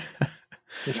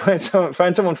 You find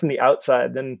someone from the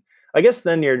outside, then I guess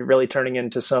then you're really turning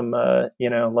into some,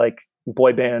 like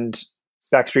boy band,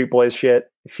 Backstreet Boys shit.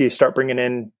 If you start bringing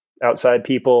in outside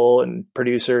people and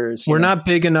producers, we're not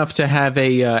big enough to have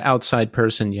a outside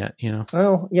person yet,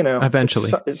 Well, eventually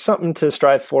it's something to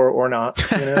strive for or not,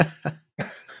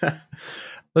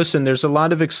 Listen, there's a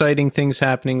lot of exciting things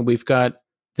happening. We've got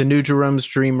the new Jeromes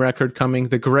Dream record coming,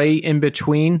 The Gray In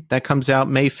Between, that comes out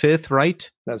May 5th, right?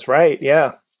 That's right.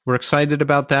 Yeah. We're excited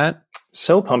about that.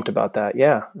 So pumped about that.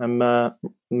 Yeah. I'm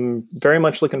very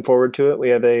much looking forward to it. We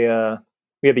have a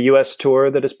US tour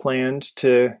that is planned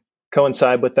to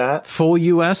coincide with that. Full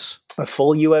US? A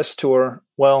full US tour.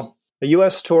 Well, a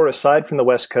US tour aside from the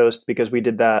West Coast, because we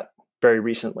did that very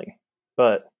recently,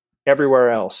 but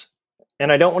everywhere else.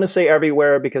 And I don't want to say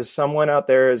everywhere because someone out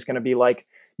there is going to be like,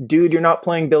 dude, you're not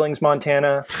playing Billings,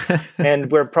 Montana.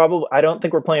 And I don't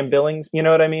think we're playing Billings. You know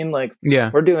what I mean? Like,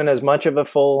 yeah, we're doing as much of a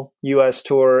full US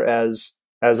tour as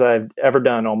I've ever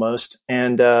done almost.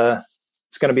 And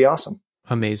it's going to be awesome.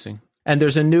 Amazing. And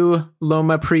there's a new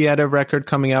Loma Prieta record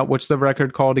coming out. What's the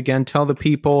record called again? Tell the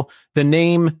people the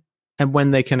name and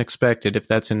when they can expect it, if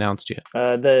that's announced yet.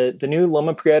 The new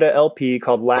Loma Prieta LP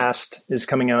called Last is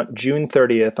coming out June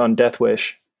 30th on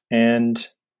Deathwish. And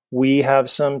we have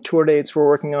some tour dates we're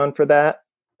working on for that.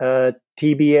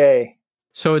 TBA.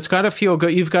 So it's got to feel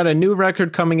good. You've got a new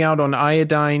record coming out on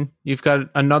Iodine. You've got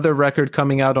another record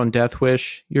coming out on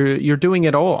Deathwish. You're doing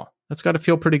it all. That's got to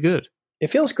feel pretty good.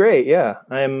 It feels great. Yeah.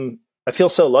 I feel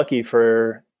so lucky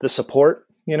for the support,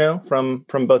 from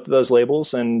both of those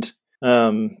labels, and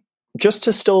just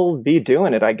to still be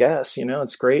doing it, I guess,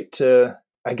 it's great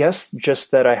I guess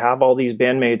just that I have all these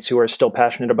bandmates who are still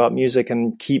passionate about music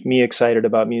and keep me excited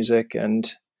about music. And,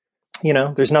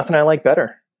 there's nothing I like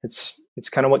better. It's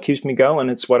kind of what keeps me going.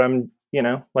 It's what I'm,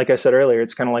 like I said earlier,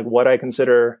 it's kind of like what I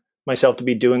consider myself to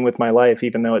be doing with my life,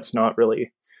 even though it's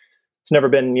never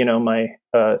been, my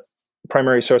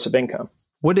primary source of income.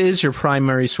 What is your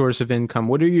primary source of income?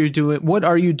 What are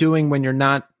you doing when you're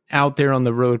not out there on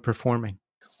the road performing?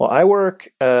 Well, I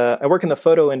work in the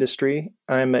photo industry.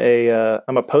 I'm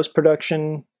a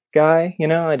post-production guy.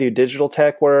 I do digital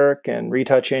tech work and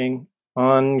retouching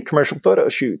on commercial photo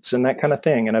shoots and that kind of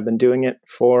thing. And I've been doing it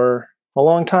for a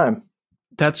long time.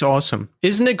 That's awesome.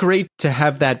 Isn't it great to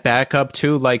have that backup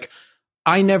too? Like,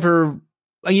 I've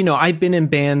been in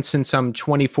bands since I'm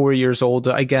 24 years old,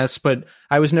 I guess, but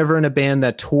I was never in a band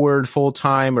that toured full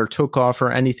time or took off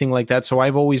or anything like that. So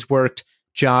I've always worked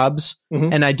jobs,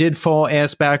 and I did fall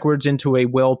ass backwards into a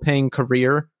well-paying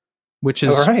career, which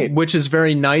is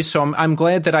very nice. So I'm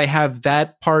glad that I have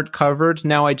that part covered.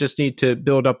 Now I just need to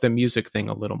build up the music thing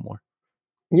a little more.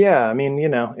 Yeah, I mean,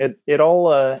 it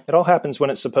all happens when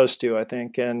it's supposed to, I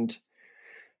think. And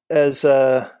as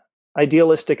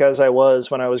idealistic as I was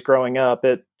when I was growing up,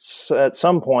 it's at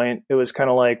some point it was kind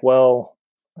of like, well,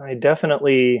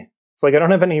 it's like I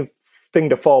don't have anything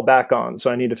to fall back on,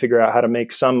 so I need to figure out how to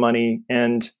make some money.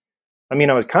 And I mean,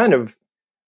 I was kind of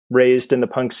raised in the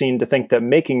punk scene to think that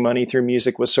making money through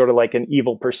music was sort of like an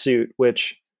evil pursuit,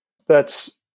 which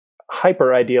that's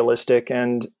hyper idealistic.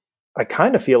 And I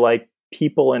kind of feel like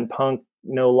people in punk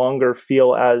no longer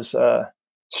feel as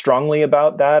strongly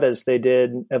about that as they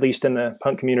did, at least in the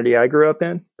punk community I grew up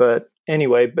in. But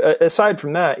anyway, aside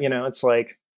from that, it's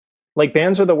like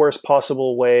bands are the worst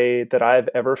possible way that I've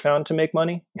ever found to make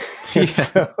money. Yeah.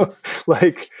 So,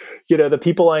 the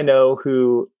people I know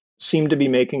who seem to be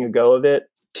making a go of it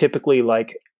typically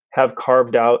have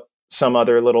carved out some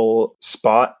other little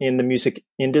spot in the music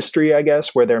industry, I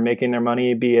guess, where they're making their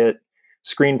money, be it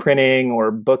screen printing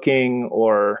or booking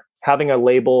or having a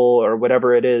label or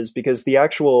whatever it is. Because the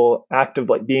actual act of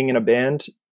being in a band,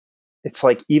 it's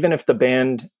like, even if the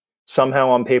band somehow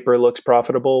on paper looks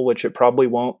profitable, which it probably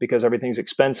won't because everything's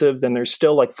expensive, then there's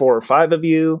still 4 or 5 of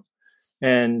you.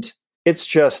 And it's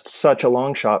just such a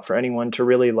long shot for anyone to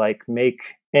really make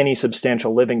any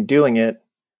substantial living doing it.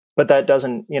 But that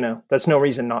doesn't, that's no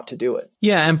reason not to do it.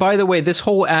 Yeah. And by the way, this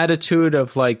whole attitude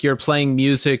of you're playing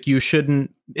music, you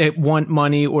shouldn't want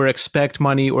money or expect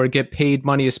money or get paid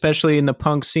money, especially in the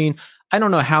punk scene. I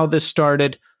don't know how this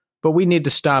started, but we need to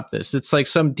stop this. It's like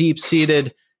some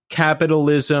deep-seated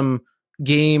capitalism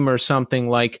game or something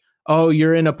oh,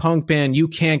 you're in a punk band, you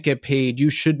can't get paid, you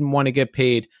shouldn't want to get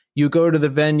paid. You go to the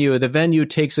venue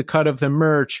takes a cut of the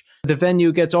merch, the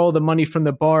venue gets all the money from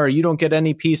the bar, you don't get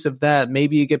any piece of that.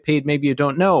 Maybe you get paid, maybe you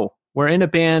don't. No, we're in a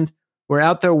band, we're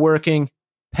out there working,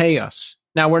 pay us.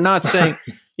 Now, we're not saying,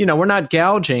 we're not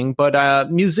gouging, but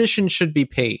musicians should be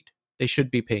paid. They should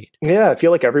be paid. Yeah, I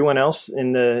feel like everyone else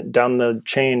down the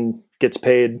chain gets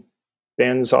paid.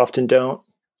 Bands often don't.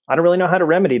 I don't really know how to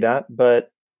remedy that,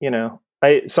 but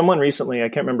someone recently, I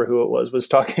can't remember who it was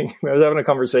talking. I was having a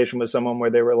conversation with someone where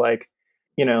they were like,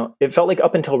 it felt like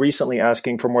up until recently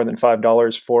asking for more than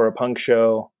 $5 for a punk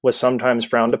show was sometimes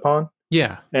frowned upon.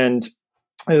 Yeah. And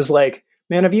it was like,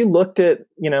 man, have you looked at,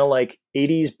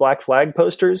 80s Black Flag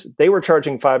posters? They were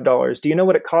charging $5. Do you know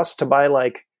what it costs to buy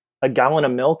a gallon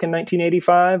of milk in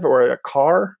 1985 or a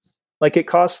car? It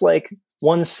costs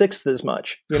 1/6 as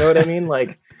much. You know what I mean?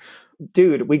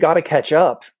 Dude, we got to catch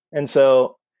up. And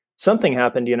so something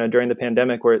happened, during the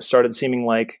pandemic where it started seeming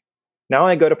like now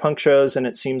I go to punk shows and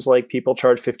it seems like people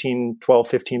charge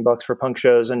 $15 for punk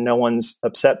shows and no one's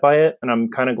upset by it. And I'm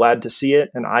kind of glad to see it.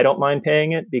 And I don't mind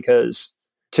paying it because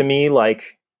to me,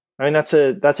 that's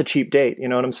a cheap date. You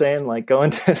know what I'm saying? Going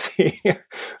to see,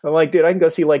 I'm like, dude, I can go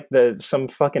see some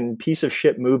fucking piece of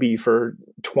shit movie for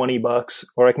 $20,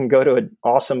 or I can go to an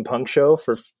awesome punk show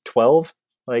for 12.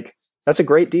 That's a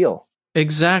great deal.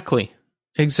 Exactly.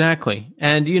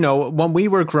 And, when we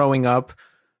were growing up,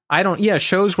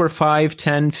 shows were $5,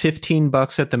 $10,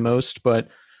 $15 at the most, but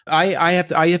I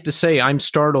have to say I'm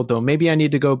startled though. Maybe I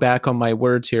need to go back on my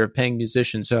words here of paying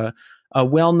musicians. A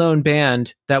well-known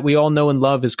band that we all know and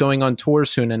love is going on tour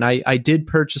soon, and I did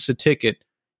purchase a ticket.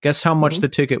 Guess how much the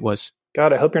ticket was?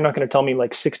 God, I hope you're not going to tell me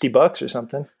 $60 or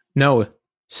something. No,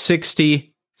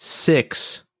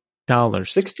 $66.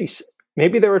 60.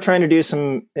 Maybe they were trying to do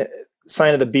some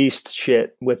Sign of the Beast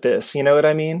shit with this. You know what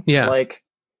I mean? Yeah.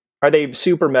 Are they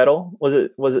super metal? Was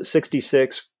it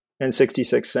 66 and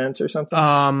 66 cents or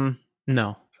something?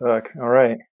 No. Fuck. All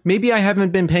right. Maybe I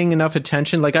haven't been paying enough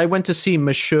attention. I went to see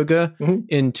Meshuggah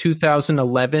in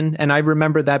 2011, and I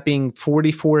remember that being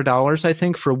 $44, I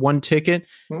think, for one ticket.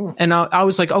 And I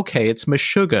was like, okay, it's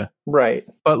Meshuggah. Right.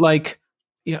 But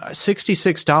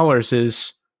 $66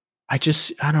 is, I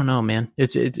don't know, man.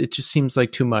 It just seems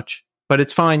like too much, but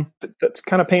it's fine. But that's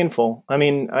kind of painful. I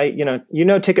mean,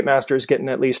 Ticketmaster is getting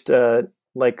at least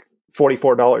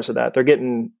 $44 of that. They're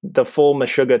getting the full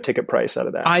Meshuggah ticket price out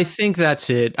of that. I think that's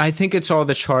it. I think it's all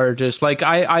the charges.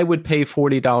 I would pay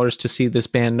 $40 to see this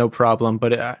band, no problem.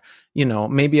 But,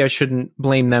 maybe I shouldn't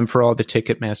blame them for all the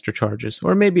Ticketmaster charges.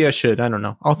 Or maybe I should. I don't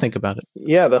know. I'll think about it.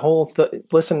 Yeah, the whole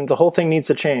thing needs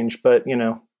to change. But,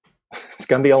 it's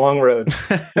going to be a long road.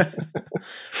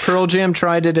 Pearl Jam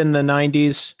tried it in the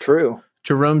 90s. True.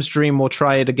 Jeromes Dream will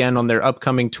try it again on their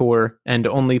upcoming tour and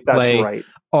only play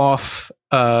off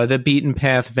the beaten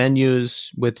path venues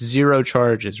with zero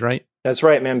charges, right? That's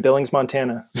right, man. Billings,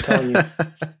 Montana. I'm telling you.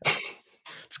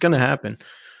 It's going to happen.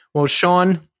 Well,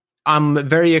 Sean, I'm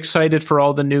very excited for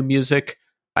all the new music.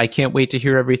 I can't wait to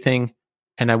hear everything.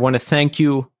 And I want to thank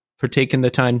you for taking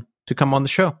the time to come on the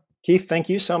show. Keith, thank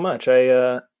you so much.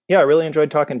 I Yeah, I really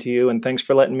enjoyed talking to you, and thanks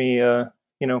for letting me,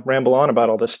 ramble on about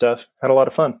all this stuff. Had a lot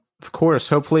of fun. Of course.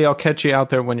 Hopefully I'll catch you out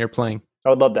there when you're playing. I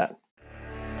would love that.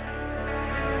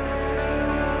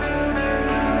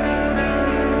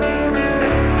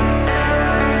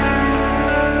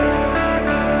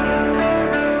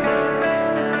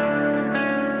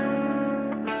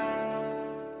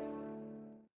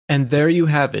 And there you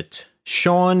have it.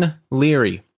 Sean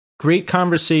Leary. Great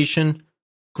conversation.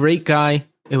 Great guy.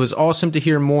 It was awesome to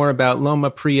hear more about Loma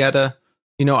Prieta.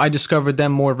 I discovered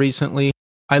them more recently.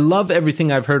 I love everything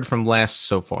I've heard from Last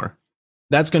so far.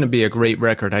 That's going to be a great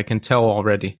record, I can tell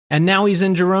already. And now he's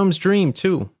in Jeromes Dream,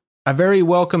 too. A very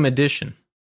welcome addition.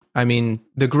 I mean,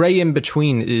 The Gray in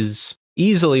Between is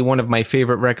easily one of my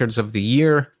favorite records of the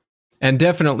year, and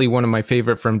definitely one of my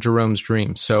favorite from Jeromes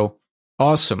Dream. So,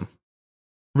 awesome.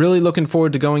 Really looking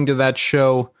forward to going to that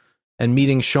show and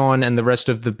meeting Sean and the rest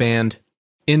of the band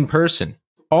in person.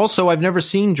 Also, I've never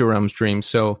seen Jeromes Dream,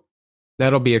 so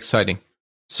that'll be exciting.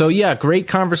 So yeah, great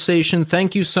conversation.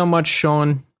 Thank you so much,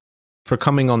 Sean, for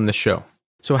coming on the show.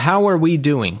 So how are we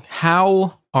doing?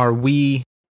 How are we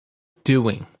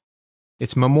doing?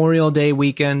 It's Memorial Day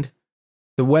weekend.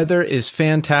 The weather is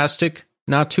fantastic.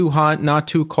 Not too hot, not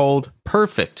too cold.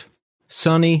 Perfect.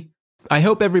 Sunny. I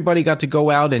hope everybody got to go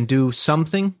out and do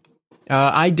something.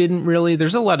 I didn't really.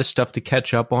 There's a lot of stuff to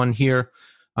catch up on here.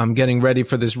 I'm getting ready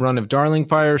for this run of Darling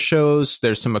Fire shows.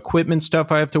 There's some equipment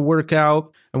stuff I have to work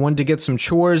out. I wanted to get some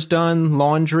chores done,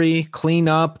 laundry, clean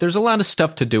up. There's a lot of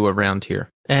stuff to do around here.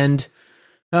 And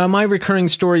my recurring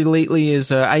story lately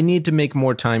is I need to make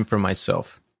more time for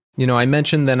myself. I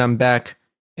mentioned that I'm back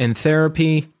in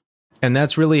therapy, and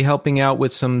that's really helping out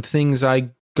with some things I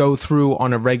go through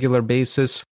on a regular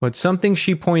basis. But something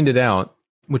she pointed out,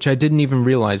 which I didn't even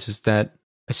realize, is that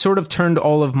I sort of turned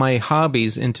all of my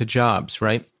hobbies into jobs,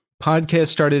 right? Podcast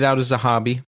started out as a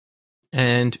hobby,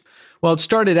 and, well, it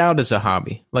started out as a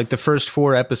hobby, like the first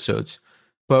 4 episodes,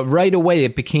 but right away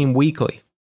it became weekly.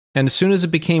 And as soon as it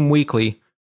became weekly,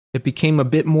 it became a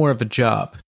bit more of a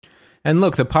job. And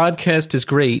look, the podcast is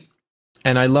great,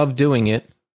 and I love doing it,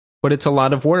 but it's a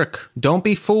lot of work. Don't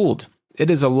be fooled. It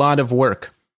is a lot of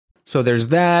work. So there's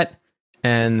that.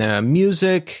 And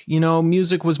music,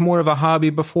 music was more of a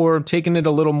hobby before. I'm taking it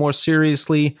a little more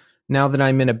seriously now that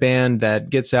I'm in a band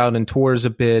that gets out and tours a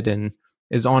bit and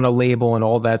is on a label and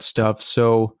all that stuff.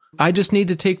 So I just need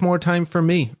to take more time for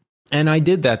me. And I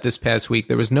did that this past week.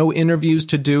 There was no interviews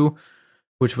to do,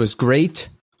 which was great.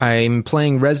 I'm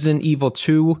playing Resident Evil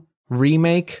 2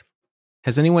 Remake.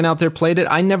 Has anyone out there played it?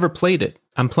 I never played it.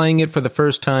 I'm playing it for the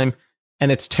first time,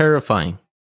 and it's terrifying.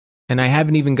 And I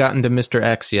haven't even gotten to Mr.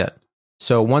 X yet.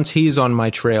 So once he's on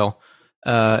my trail,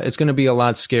 it's going to be a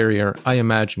lot scarier, I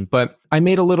imagine. But I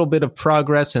made a little bit of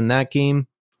progress in that game,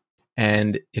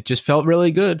 and it just felt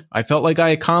really good. I felt like I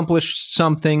accomplished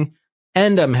something,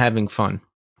 and I'm having fun.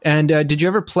 And did you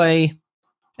ever play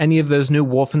any of those new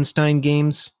Wolfenstein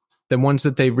games? The ones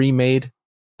that they remade?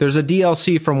 There's a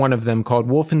DLC from one of them called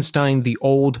Wolfenstein: The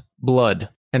Old Blood.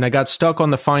 And I got stuck on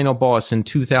the final boss in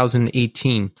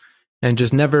 2018 and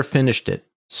just never finished it.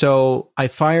 So I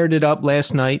fired it up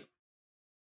last night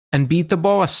and beat the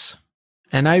boss.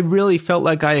 And I really felt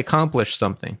like I accomplished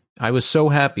something. I was so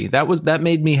happy. That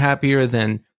made me happier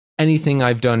than anything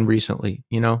I've done recently.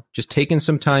 Just taking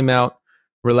some time out,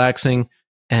 relaxing,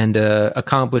 and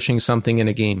accomplishing something in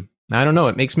a game. I don't know.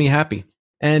 It makes me happy.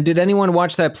 And did anyone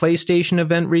watch that PlayStation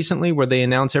event recently where they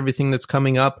announce everything that's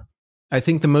coming up? I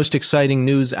think the most exciting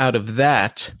news out of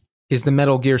that is the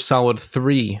Metal Gear Solid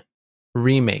 3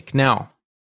 remake. Now,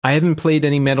 I haven't played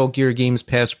any Metal Gear games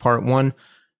past Part 1,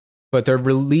 but they're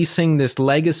releasing this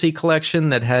Legacy Collection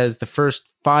that has the first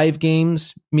 5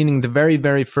 games, meaning the very,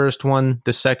 very first one,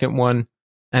 the second one,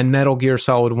 and Metal Gear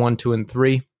Solid 1, 2, and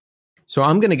 3. So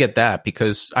I'm going to get that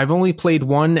because I've only played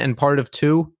 1 and part of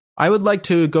 2. I would like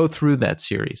to go through that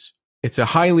series. It's a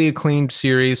highly acclaimed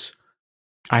series.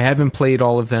 I haven't played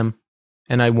all of them,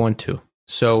 and I want to.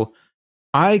 So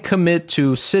I commit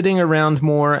to sitting around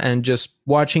more and just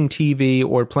watching TV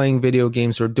or playing video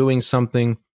games or doing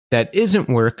something that isn't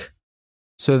work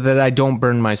so that I don't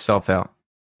burn myself out.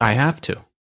 I have to.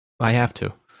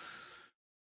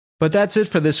 But that's it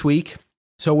for this week.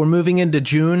 So we're moving into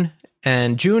June,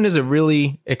 and June is a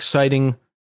really exciting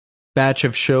batch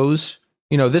of shows.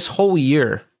 This whole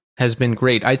year has been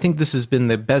great. I think this has been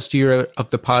the best year of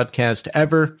the podcast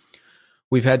ever.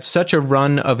 We've had such a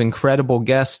run of incredible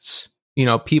guests.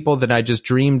 People that I just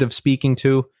dreamed of speaking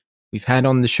to, we've had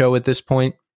on the show at this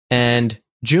point, and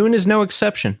June is no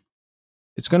exception.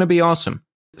 It's going to be awesome.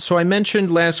 So I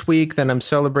mentioned last week that I'm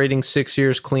celebrating 6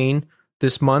 years clean.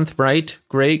 this month, right?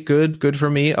 Great, good for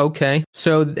me. Okay.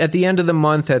 So at the end of the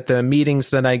month, at the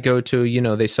meetings that I go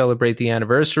to, they celebrate the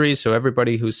anniversary. So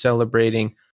everybody who's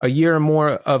celebrating a year or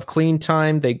more of clean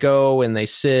time, they go and they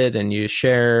sit and you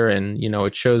share and,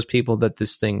 it shows people that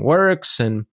this thing works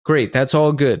and great. That's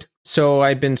all good. So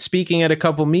I've been speaking at a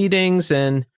couple meetings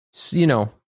and,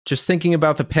 just thinking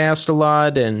about the past a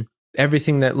lot and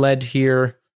everything that led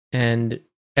here and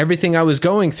everything I was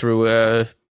going through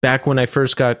back when I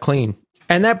first got clean.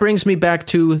 And that brings me back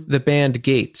to the band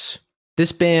Gates.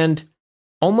 This band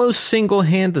almost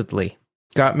single-handedly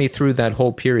got me through that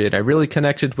whole period. I really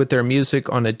connected with their music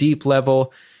on a deep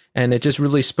level, and it just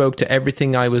really spoke to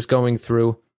everything I was going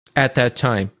through at that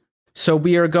time. So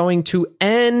we are going to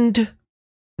end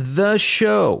the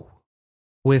show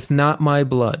with Not My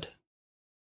Blood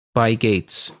by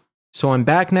Gates. So I'm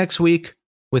back next week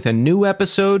with a new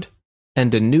episode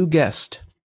and a new guest.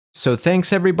 So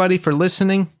thanks everybody for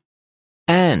listening,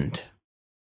 and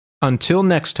until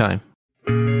next time.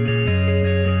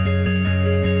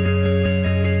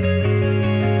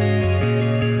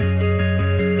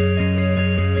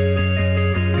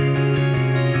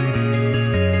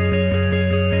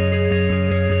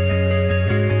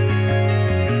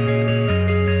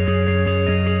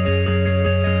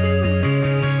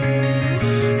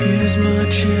 Here's my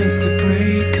chance to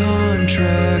break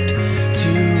contract,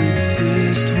 to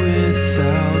exist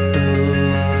without